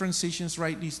times of transitions,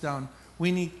 write this down.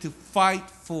 We need to fight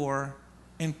for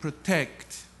and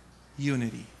protect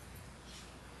unity.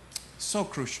 So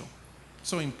crucial,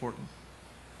 so important.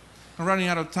 I'm running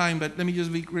out of time, but let me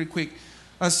just be really quick.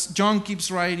 As John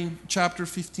keeps writing, chapter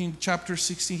 15, chapter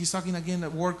 16, he's talking again the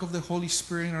work of the Holy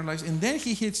Spirit in our lives. And then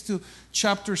he hits to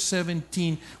chapter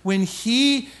 17, when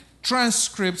he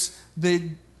transcripts the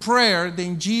prayer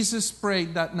that Jesus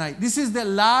prayed that night. This is the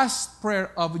last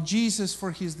prayer of Jesus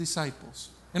for his disciples.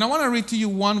 And I want to read to you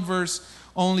one verse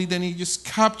only, then it just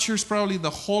captures probably the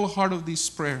whole heart of this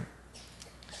prayer.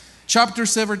 Chapter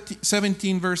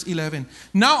 17, verse 11.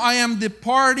 Now I am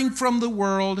departing from the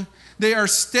world. They are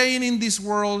staying in this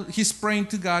world. He's praying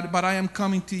to God, but I am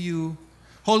coming to you.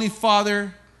 Holy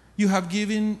Father, you have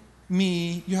given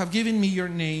me your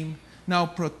name. Now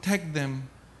protect them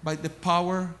by the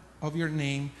power of your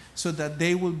name, so that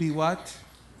they will be what?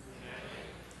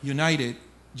 United,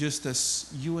 just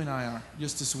as you and I are,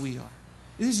 just as we are.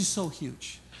 This is so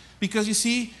huge. Because you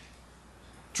see,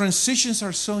 transitions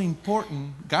are so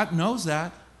important. God knows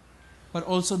that, but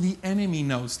also the enemy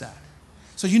knows that.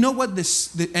 So you know what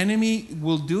the enemy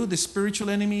will do, the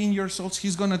spiritual enemy in your souls?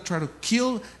 He's going to try to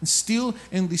kill and steal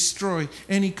and destroy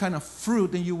any kind of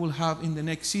fruit that you will have in the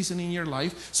next season in your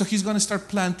life. So he's going to start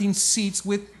planting seeds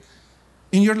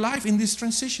in your life in this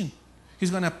transition. He's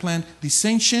going to plant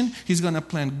dissension. He's going to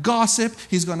plant gossip.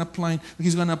 He's going to plant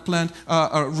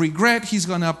regret. He's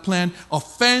going to plant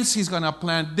offense. He's going to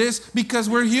plant this, because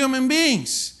we're human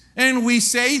beings. And we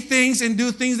say things and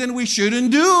do things that we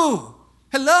shouldn't do.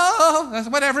 Hello? That's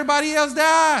what everybody else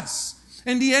does.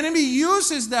 And the enemy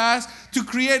uses that to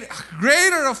create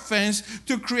greater offense,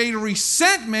 to create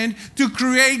resentment, to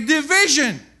create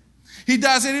division. He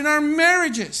does it in our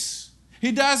marriages.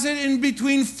 He does it in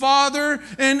between father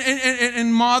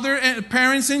and mother and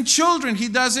parents and children. He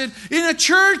does it in a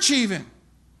church even.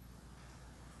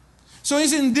 So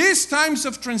it's in these times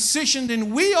of transition that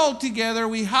we all together,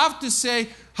 we have to say,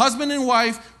 husband and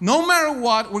wife, no matter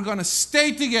what, we're going to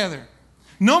stay together.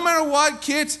 No matter what,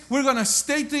 kids, we're going to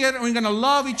stay together and we're going to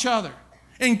love each other.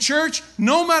 In church,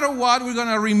 no matter what, we're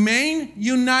going to remain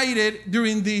united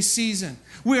during this season.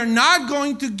 We are not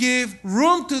going to give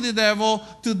room to the devil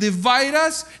to divide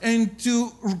us and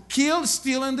to kill,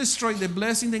 steal, and destroy the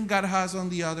blessing that God has on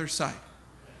the other side.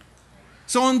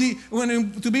 So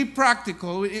to be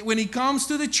practical, when it comes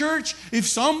to the church, if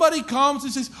somebody comes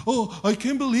and says, oh, I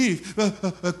can't believe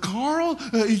Carl,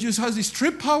 he just has this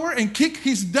trip power and kick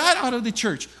his dad out of the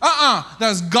church.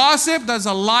 That's gossip. That's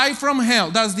a lie from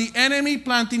hell. That's the enemy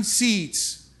planting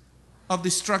seeds of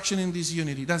destruction in this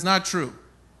unity. That's not true.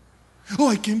 Oh,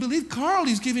 I can't believe Carl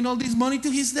is giving all this money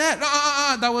to his dad.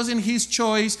 That wasn't his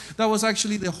choice. That was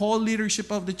actually the whole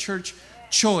leadership of the church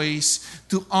choice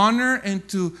to honor and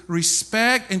to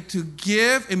respect and to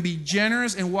give and be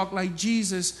generous and walk like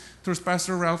Jesus towards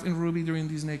Pastor Ralph and Ruby during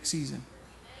this next season.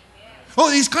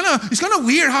 Oh, it's kind of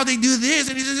weird how they do this.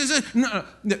 And no,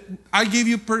 I give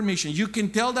you permission. You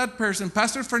can tell that person,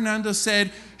 Pastor Fernando said,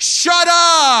 shut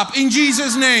up in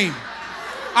Jesus' name.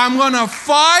 I'm going to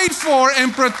fight for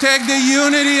and protect the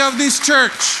unity of this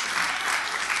church.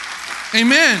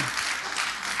 Amen.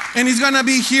 And he's going to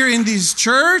be here in this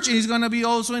church, and he's going to be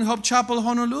also in Hope Chapel,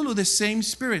 Honolulu, the same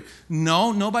spirit.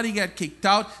 No, nobody got kicked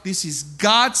out. This is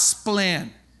God's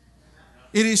plan.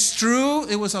 It is true,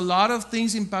 it was a lot of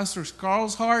things in Pastor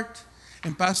Carl's heart,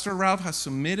 and Pastor Ralph has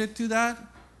submitted to that.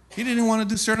 He didn't want to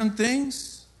do certain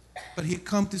things, but he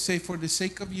come to say, for the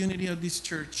sake of unity of this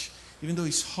church, even though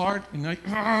it's hard, and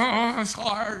it's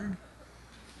hard,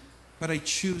 but I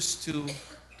choose to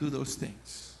do those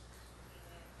things.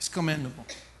 It's commendable.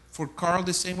 For Carl,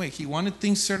 the same way. He wanted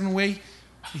things a certain way.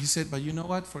 He said, but you know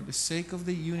what? For the sake of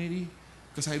the unity,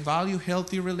 because I value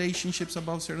healthy relationships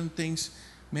above certain things,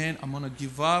 man, I'm going to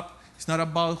give up. It's not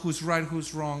about who's right,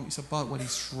 who's wrong. It's about what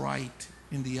is right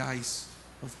in the eyes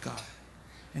of God.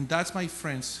 And that's, my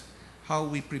friends, how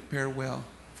we prepare well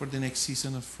for the next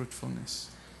season of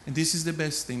fruitfulness. And this is the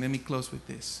best thing. Let me close with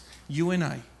this. You and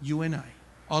I,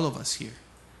 all of us here,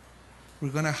 we're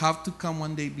going to have to come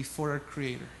one day before our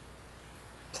Creator.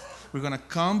 We're going to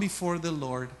come before the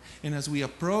Lord. And as we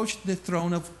approach the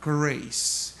throne of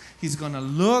grace, He's going to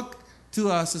look to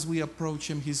us as we approach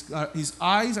him. His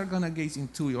eyes are going to gaze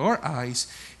into your eyes,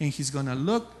 and he's going to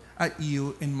look at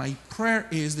you. And my prayer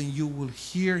is that you will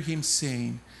hear him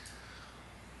saying,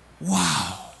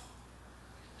 wow,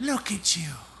 look at you.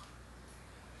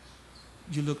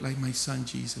 You look like my son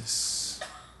Jesus.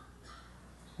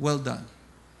 Well done,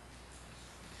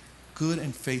 good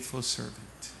and faithful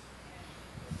servant.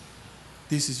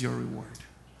 This is your reward.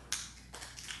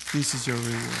 This is your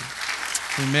reward.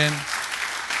 Amen.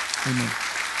 Amen.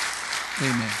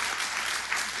 Amen.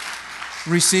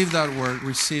 Receive that word.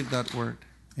 Receive that word.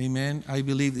 Amen. I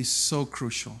believe it's so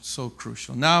crucial. So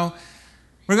crucial. Now,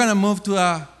 we're going to move to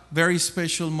a very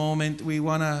special moment. We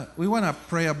wanna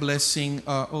pray a blessing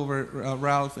over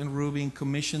Ralph and Ruby and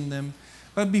commission them.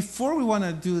 But before we want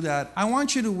to do that, I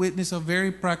want you to witness a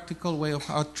very practical way of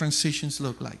how transitions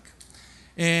look like.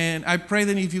 And I pray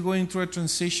that if you're going through a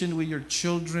transition with your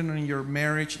children or in your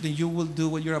marriage, then you will do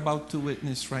what you're about to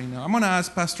witness right now. I'm going to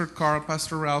ask Pastor Carl,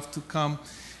 Pastor Ralph to come.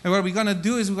 And what we're going to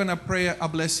do is we're going to pray a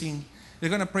blessing. They're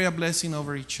going to pray a blessing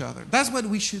over each other. That's what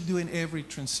we should do in every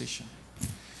transition.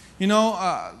 You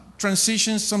know,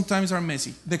 transitions sometimes are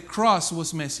messy. The cross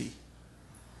was messy.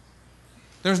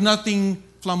 There's nothing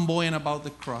flamboyant about the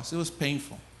cross. It was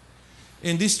painful.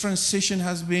 And this transition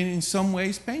has been in some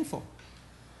ways painful.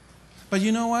 But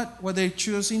you know what? What they're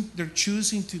choosing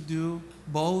to do,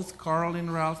 both Carl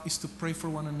and Ralph, is to pray for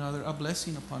one another, a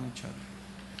blessing upon each other.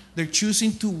 They're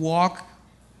choosing to walk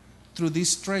through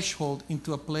this threshold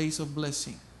into a place of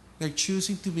blessing. They're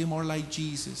choosing to be more like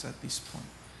Jesus at this point.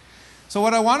 So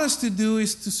what I want us to do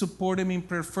is to support them in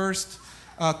prayer. First,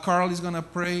 Carl is going to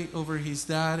pray over his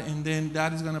dad, and then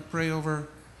Dad is going to pray over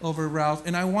Ralph.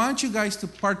 And I want you guys to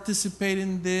participate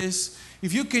in this.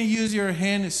 If you can use your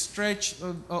hand stretched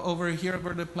over here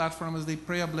over the platform as they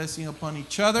pray a blessing upon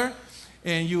each other,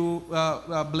 and you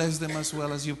bless them as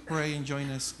well as you pray and join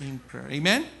us in prayer.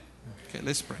 Amen? Okay,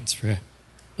 let's pray. Let's pray.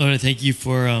 Lord, I thank you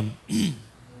for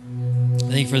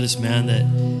this man that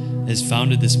has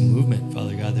founded this movement,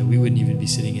 Father God, that we wouldn't even be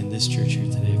sitting in this church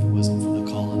here today if it wasn't for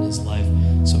the call in his life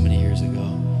so many years ago.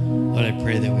 Lord, I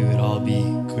pray that we would all be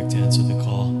quick to answer the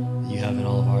call that you have in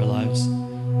all of our lives.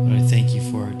 Lord, I thank you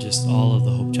for just all of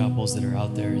the Hope Chapels that are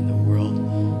out there in the world.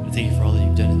 Lord, I thank you for all that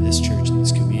you've done in this church, in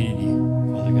this community,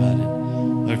 Father God.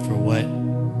 And Lord, for what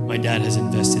my dad has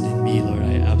invested in me, Lord,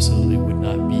 I absolutely would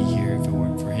not be here if it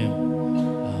weren't for him.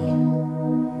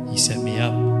 He set me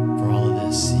up for all of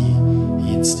this.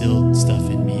 He instilled stuff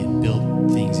in me and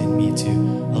built things in me to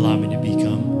allow me to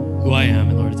become who I am,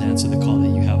 and Lord, to answer the call that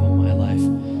you have on my life.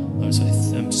 Lord, so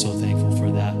I'm so thankful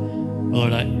for that.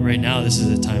 Lord, right now, this is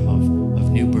a time of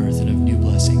new birth and of new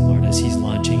blessing, Lord, as he's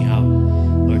launching out,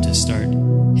 Lord, to start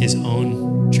his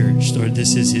own church. Lord,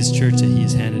 this is his church that he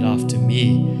has handed off to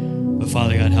me. But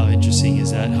Father God, how interesting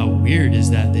is that? How weird is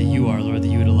that you are, Lord, that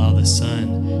you would allow the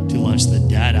son to launch the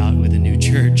dad out with a new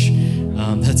church.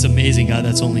 That's amazing, God.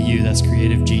 That's only you. That's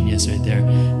creative genius right there.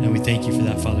 And we thank you for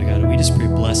that, Father God. And we just pray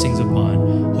blessings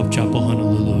upon Hope Chapel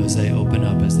Honolulu as they open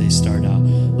up, as they start out.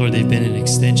 Lord, they've been an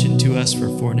extension to us for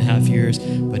 4.5 years,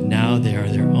 but now they are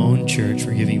their own church.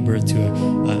 We're giving birth to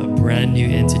a brand new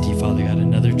entity, Father God,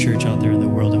 another church out there in the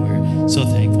world, and we're so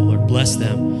thankful. Lord, bless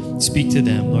them. Speak to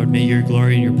them. Lord, may your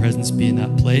glory and your presence be in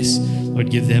that place. Lord,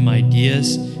 give them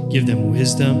ideas, give them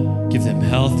wisdom, give them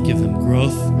health, give them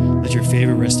growth. Let your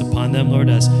favor rest upon them, Lord,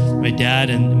 as my dad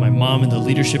and my mom and the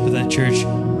leadership of that church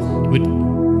would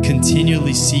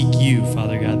continually seek you,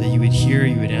 Father God, that you would hear,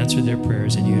 you would answer their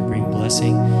prayers, and you would bring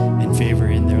blessing and favor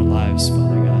in their lives,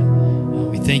 Father God.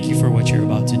 We thank you for what you're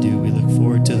about to do. We look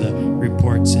forward to the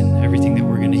reports and everything that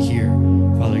we're going to hear.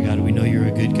 Father God, we know you're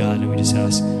a good God, and we just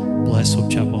ask, bless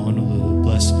Hope Chapel Honolulu.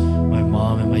 Bless my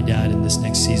mom and my dad in this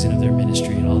next season of their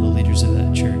ministry and all the leaders of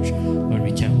that church. Lord,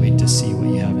 we can't wait to see what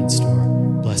you have in store.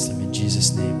 Bless them in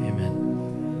Jesus' name. Amen.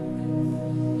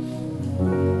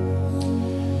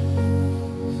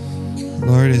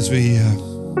 Lord, as we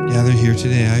gather here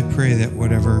today, I pray that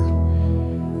whatever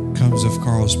comes of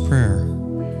Carl's prayer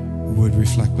would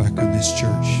reflect back on this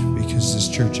church, because this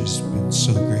church has been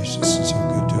so gracious and so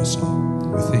good to us all.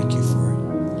 We thank you for it.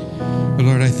 But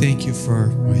Lord, I thank you for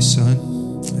my son.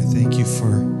 I thank you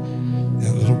for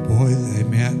that little boy that I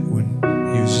met when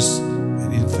he was just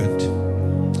an infant.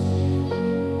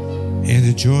 And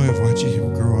the joy of watching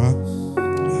him grow up,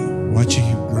 watching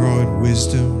him grow in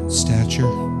wisdom and stature.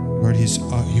 Lord, he was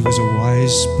a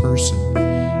wise person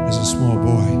as a small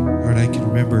boy. Lord, I can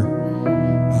remember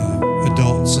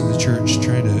adults in the church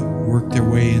trying to work their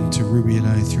way into Ruby and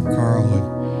I through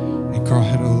Carl, and Carl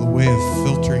had a way of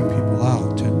filtering people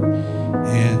out,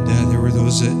 and there were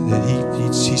those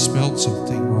that he smelled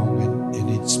something wrong, and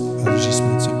others he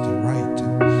smelled something right,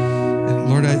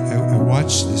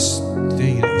 watched this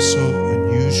thing, and it was so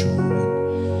unusual.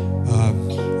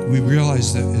 And we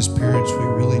realized that as parents, we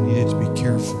really needed to be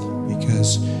careful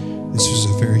because this was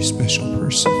a very special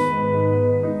person.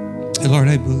 And Lord,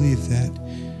 I believe that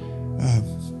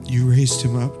you raised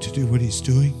him up to do what he's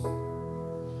doing.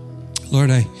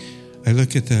 Lord, I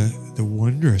look at the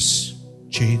wondrous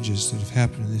changes that have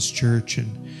happened in this church,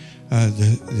 and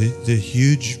the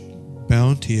huge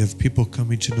bounty of people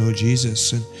coming to know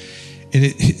Jesus, and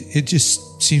it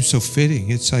just seems so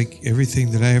fitting. It's like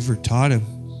everything that I ever taught him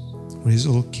when he was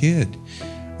a little kid.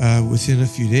 Within a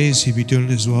few days, he'd be doing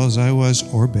as well as I was,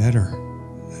 or better.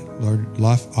 Lord,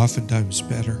 oftentimes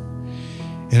better.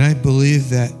 And I believe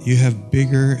that you have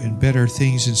bigger and better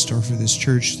things in store for this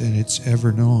church than it's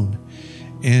ever known.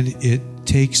 And it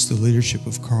takes the leadership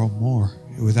of Carl more.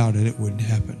 Without it, it wouldn't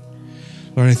happen.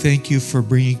 Lord, I thank you for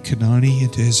bringing Kanani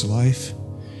into his life.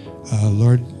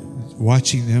 Lord,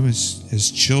 watching them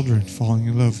as children falling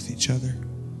in love with each other.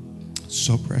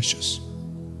 So precious.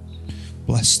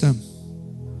 Bless them.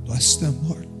 Bless them,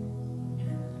 Lord.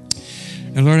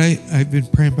 And Lord, I've been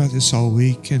praying about this all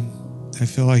week, and I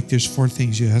feel like there's 4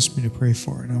 things you asked me to pray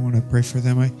for, and I want to pray for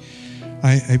them.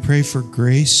 I pray for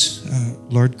grace.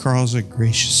 Lord, Carl's a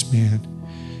gracious man.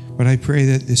 But I pray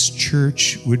that this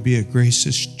church would be a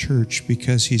gracious church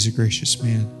because he's a gracious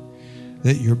man.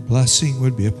 That your blessing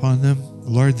would be upon them.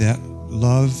 Lord, that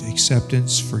love,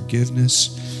 acceptance,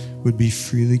 forgiveness would be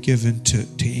freely given to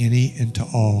any and to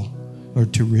all.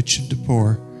 Lord, to rich and to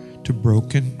poor, to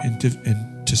broken and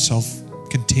to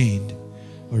self-contained.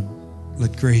 Lord,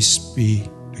 let grace be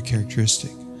a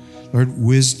characteristic. Lord,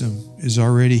 wisdom is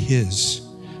already his,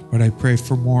 but I pray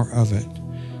for more of it.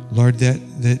 Lord,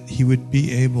 that he would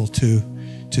be able to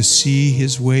see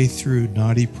his way through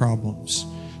knotty problems.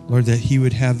 Lord, that he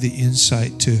would have the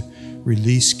insight to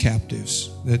release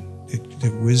captives, that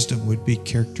wisdom would be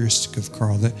characteristic of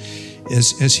Carl, that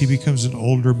as he becomes an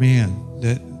older man,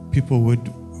 that people would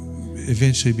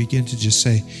eventually begin to just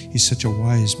say, he's such a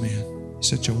wise man. He's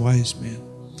such a wise man.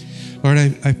 Lord,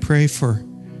 I pray for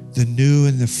the new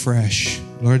and the fresh.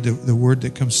 Lord, the word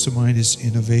that comes to mind is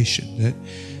innovation,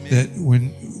 that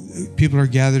when people are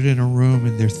gathered in a room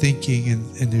and they're thinking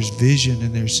and there's vision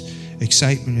and there's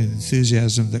excitement and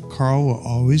enthusiasm, that Carl will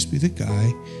always be the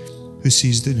guy who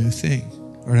sees the new thing.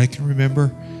 Lord, I can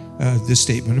remember the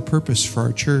statement of purpose for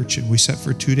our church, and we sat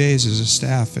for 2 days as a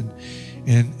staff,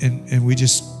 and we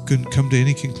just couldn't come to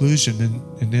any conclusion,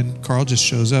 and then Carl just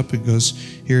shows up and goes,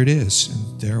 here it is,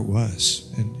 and there it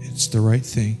was, and it's the right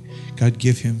thing. God,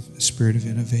 give him a spirit of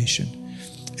innovation.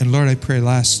 And Lord, I pray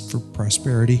last for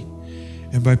prosperity.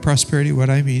 And by prosperity, what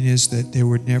I mean is that there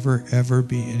would never, ever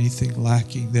be anything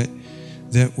lacking, that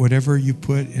whatever you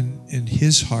put in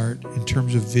his heart in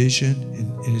terms of vision,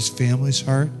 in his family's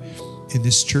heart, in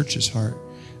this church's heart,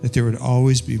 that there would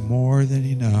always be more than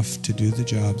enough to do the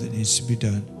job that needs to be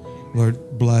done. Lord,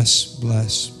 bless,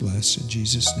 bless, bless. In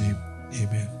Jesus' name,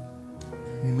 amen.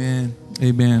 Amen.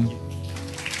 Amen.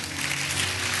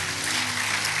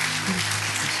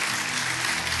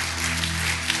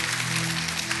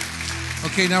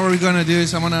 Okay, now what we're going to do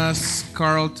is I'm going to ask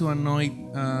Carl to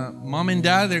anoint Mom and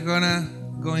Dad. They're going to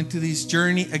go into this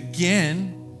journey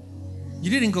again. You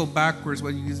didn't go backwards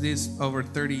when you did this over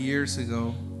 30 years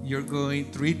ago. You're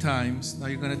going 3 times. Now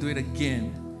you're going to do it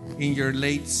again in your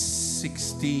late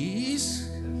 60s.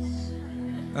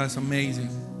 That's amazing.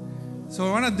 So what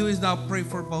I want to do is now pray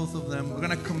for both of them. We're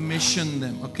going to commission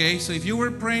them, okay? So if you were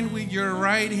praying with your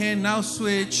right hand, now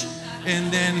switch,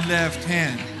 and then left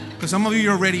hand. Because some of you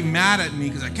are already mad at me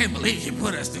because I can't believe you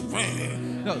put us to prayer.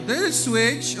 No, then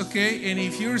switch, okay? And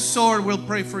if you're sore, we'll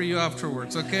pray for you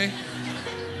afterwards, okay?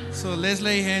 So let's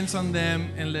lay hands on them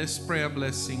and let's pray a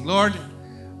blessing. Lord,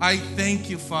 I thank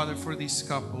you, Father, for this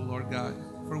couple, Lord God,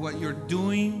 for what you're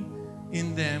doing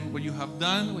in them, what you have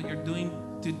done, what you're doing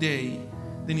today.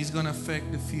 Then it's going to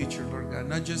affect the future, Lord God,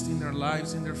 not just in their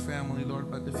lives, in their family, Lord,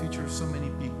 but the future of so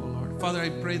many people, Lord. Father, I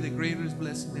pray the greatest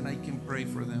blessing that I can pray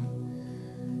for them.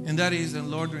 And that is,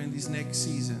 and Lord, during this next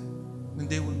season, when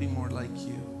they will be more like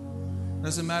you.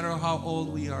 Doesn't matter how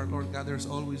old we are, Lord God, there's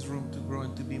always room to grow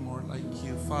and to be more like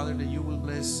you. Father, that you will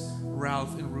bless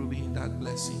Ralph and Ruby in that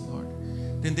blessing, Lord.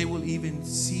 Then they will even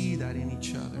see that in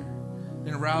each other.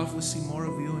 Then Ralph will see more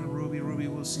of you in Ruby. Ruby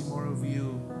will see more of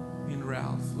you in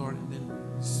Ralph, Lord. And then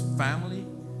his family,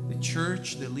 the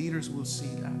church, the leaders will see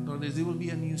that. Lord, there will be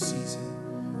a new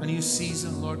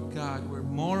season, Lord God, where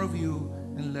more of you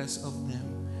and less of them.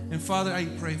 And Father, I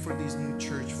pray for this new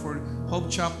church, for Hope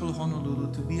Chapel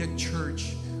Honolulu, to be a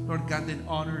church, Lord God, that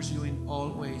honors you in all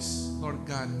ways, Lord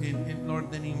God. And Lord,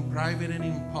 then in private and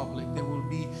in public, there will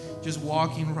be just just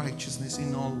walk in righteousness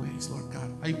in all ways, Lord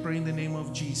God. I pray in the name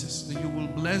of Jesus that you will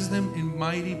bless them in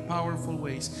mighty, powerful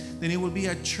ways. Then it will be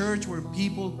a church where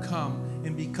people come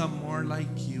and become more like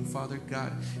you, Father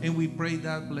God. And we pray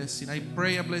that blessing. I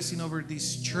pray a blessing over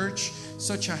this church,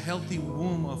 such a healthy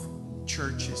womb of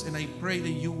churches. And I pray that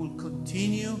you will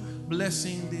continue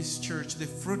blessing this church, the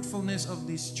fruitfulness of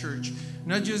this church,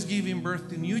 not just giving birth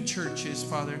to new churches,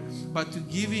 Father, but to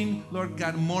giving, Lord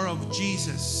God, more of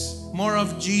Jesus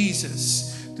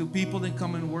to people that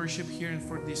come and worship here and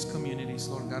for these communities,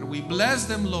 Lord God. We bless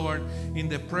them, Lord, in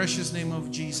the precious name of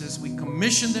Jesus. We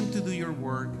commission them to do your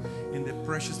work. In the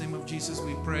precious name of Jesus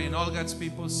we pray. And all God's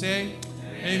people say,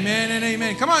 amen and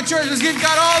amen. Come on, church, let's give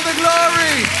God all the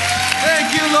glory.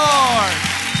 Thank you, Lord.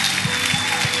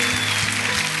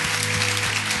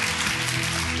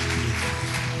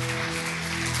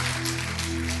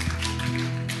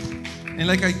 And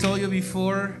like I told you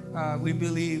before, we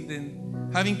believe in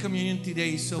having communion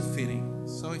today is so fitting.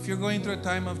 So if you're going through a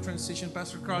time of transition,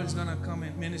 Pastor Carl is going to come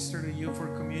and minister to you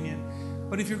for communion.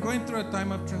 But if you're going through a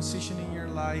time of transition in your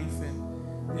life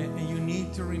and you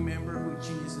need to remember who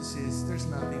Jesus is, there's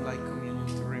nothing like communion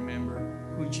to remember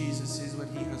who Jesus is, what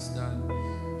he has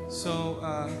done.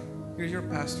 So here's your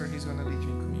pastor. He's going to lead you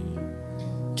in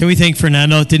communion. Can we thank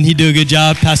Fernando? Didn't he do a good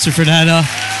job, Pastor Fernando?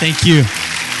 Thank you.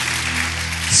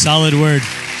 Solid word.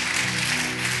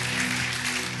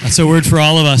 That's a word for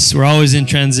all of us. We're always in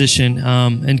transition.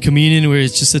 And communion, where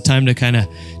it's just a time to kind of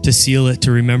to seal it,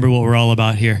 to remember what we're all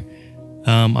about here.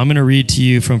 I'm going to read to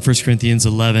you from 1 Corinthians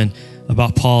 11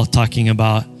 about Paul talking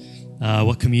about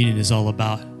what communion is all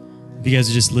about. If you guys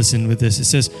would just listen with this. It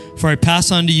says, "For I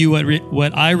pass on to you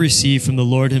what I received from the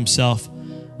Lord himself.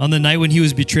 On the night when he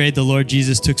was betrayed, the Lord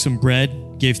Jesus took some bread,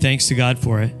 gave thanks to God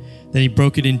for it. Then he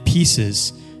broke it in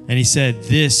pieces, and he said,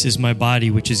 'This is my body,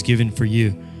 which is given for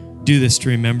you. Do this to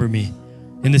remember me.'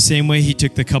 In the same way, he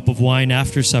took the cup of wine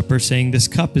after supper, saying, 'This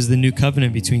cup is the new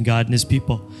covenant between God and his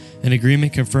people, an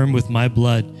agreement confirmed with my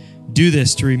blood. Do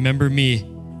this to remember me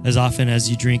as often as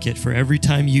you drink it. For every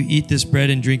time you eat this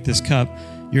bread and drink this cup,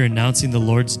 you're announcing the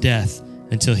Lord's death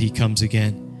until he comes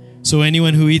again. So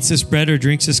anyone who eats this bread or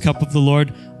drinks this cup of the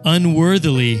Lord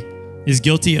unworthily is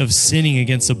guilty of sinning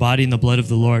against the body and the blood of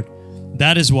the Lord.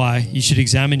 That is why you should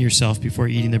examine yourself before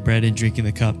eating the bread and drinking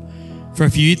the cup. For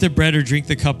if you eat the bread or drink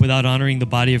the cup without honoring the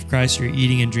body of Christ, you're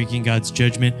eating and drinking God's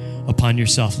judgment upon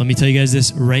yourself." Let me tell you guys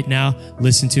this right now.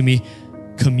 Listen to me.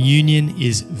 Communion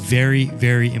is very,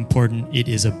 very important. It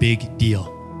is a big deal.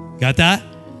 Got that?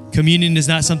 Communion is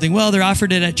not something, well, they're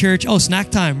offered it at church. Oh, snack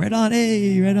time. Right on.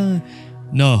 Hey, right on.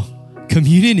 No.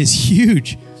 Communion is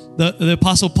huge. The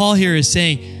Apostle Paul here is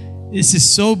saying, this is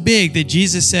so big that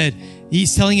Jesus said,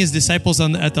 he's telling his disciples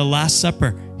at the Last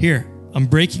Supper, here, I'm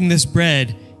breaking this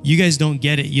bread. You guys don't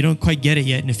get it. You don't quite get it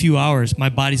yet. In a few hours, my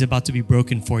body's about to be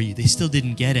broken for you. They still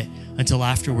didn't get it until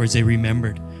afterwards they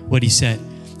remembered what he said.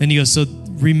 Then he goes, so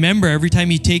remember, every time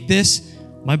you take this,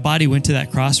 my body went to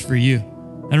that cross for you.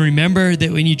 And remember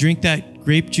that when you drink that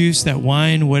grape juice, that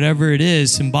wine, whatever it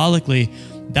is, symbolically,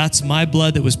 that's my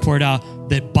blood that was poured out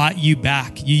that bought you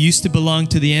back. You used to belong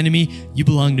to the enemy. You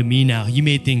belong to me now. You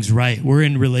made things right. We're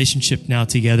in relationship now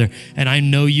together. And I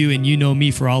know you and you know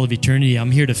me for all of eternity.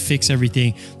 I'm here to fix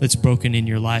everything that's broken in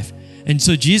your life. And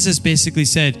so Jesus basically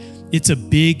said, it's a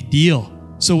big deal.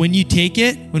 So when you take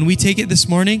it, when we take it this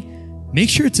morning, make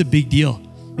sure it's a big deal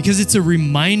because it's a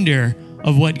reminder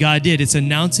of what God did. It's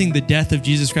announcing the death of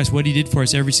Jesus Christ, what he did for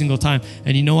us every single time.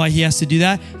 And you know why he has to do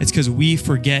that? It's because we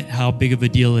forget how big of a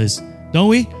deal it is. Don't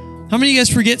we? How many of you guys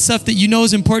forget stuff that you know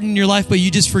is important in your life, but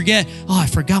you just forget? Oh, I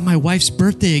forgot my wife's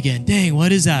birthday again. Dang,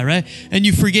 what is that, right? And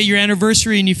you forget your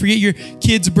anniversary and you forget your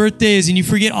kids' birthdays and you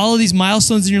forget all of these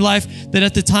milestones in your life that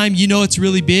at the time you know it's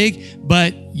really big,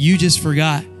 but you just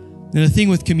forgot. And the thing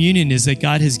with communion is that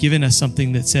God has given us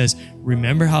something that says,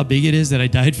 remember how big it is that I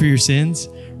died for your sins?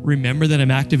 Remember that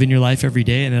I'm active in your life every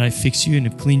day and that I fixed you and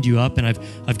have cleaned you up and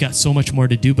I've got so much more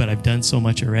to do, but I've done so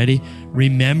much already.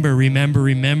 Remember, remember,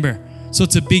 remember. So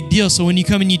it's a big deal. So when you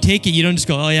come and you take it, you don't just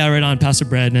go, oh yeah, right on, pass the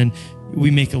bread, and then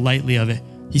we make it lightly of it.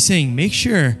 He's saying, make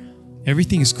sure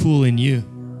everything is cool in you.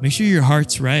 Make sure your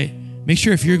heart's right. Make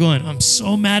sure if you're going, I'm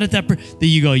so mad at that that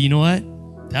you go, you know what?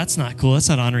 That's not cool. That's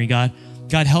not honoring God.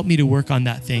 God, help me to work on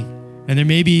that thing. And there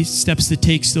may be steps to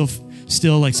take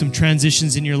still like some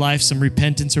transitions in your life, some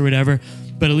repentance or whatever,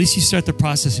 but at least you start the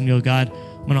process and you go, God,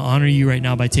 I'm going to honor you right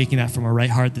now by taking that from a right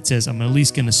heart that says, I'm at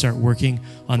least going to start working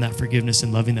on that forgiveness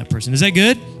and loving that person. Is that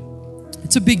good?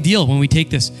 It's a big deal when we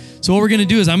take this. So what we're going to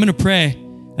do is I'm going to pray,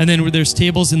 and then there's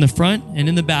tables in the front and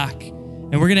in the back.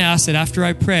 And we're going to ask that after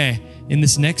I pray, in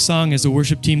this next song, as the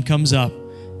worship team comes up,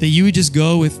 that you would just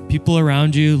go with people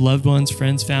around you, loved ones,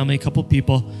 friends, family, a couple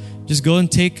people. Just go and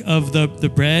take of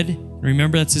the bread.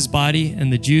 Remember, that's his body,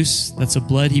 and the juice, that's the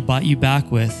blood he bought you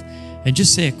back with. And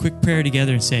just say a quick prayer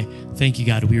together and say, thank you,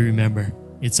 God, we remember.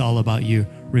 It's all about you.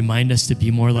 Remind us to be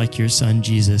more like your son,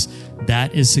 Jesus.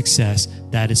 That is success.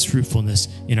 That is fruitfulness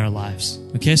in our lives.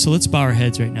 Okay, so let's bow our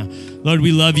heads right now. Lord,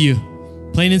 we love you.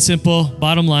 Plain and simple,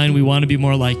 bottom line, we want to be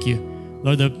more like you.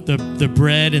 Lord, the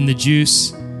bread and the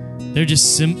juice, they're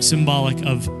just symbolic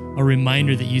of a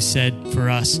reminder that you said for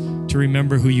us to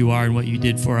remember who you are and what you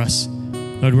did for us.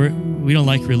 Lord, we don't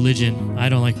like religion. I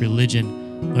don't like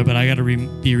religion, Lord, but I got to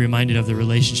be reminded of the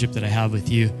relationship that I have with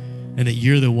you, and that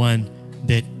you're the one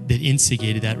that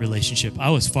instigated that relationship. I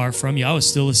was far from you. I was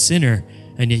still a sinner,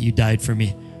 and yet you died for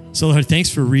me. So, Lord, thanks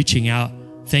for reaching out.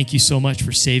 Thank you so much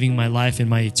for saving my life and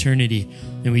my eternity.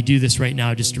 And we do this right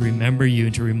now just to remember you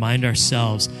and to remind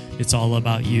ourselves it's all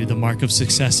about you. The mark of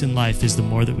success in life is the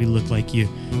more that we look like you.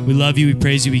 We love you. We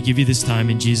praise you. We give you this time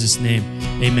in Jesus' name.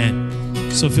 Amen.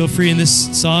 So feel free in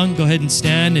this song, go ahead and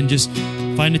stand and just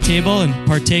find a table and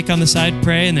partake on the side,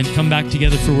 pray, and then come back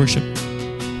together for worship.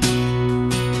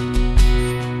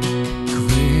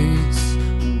 Grace,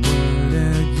 what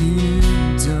have you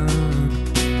done?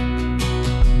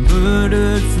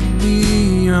 Murdered for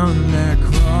me on that cross.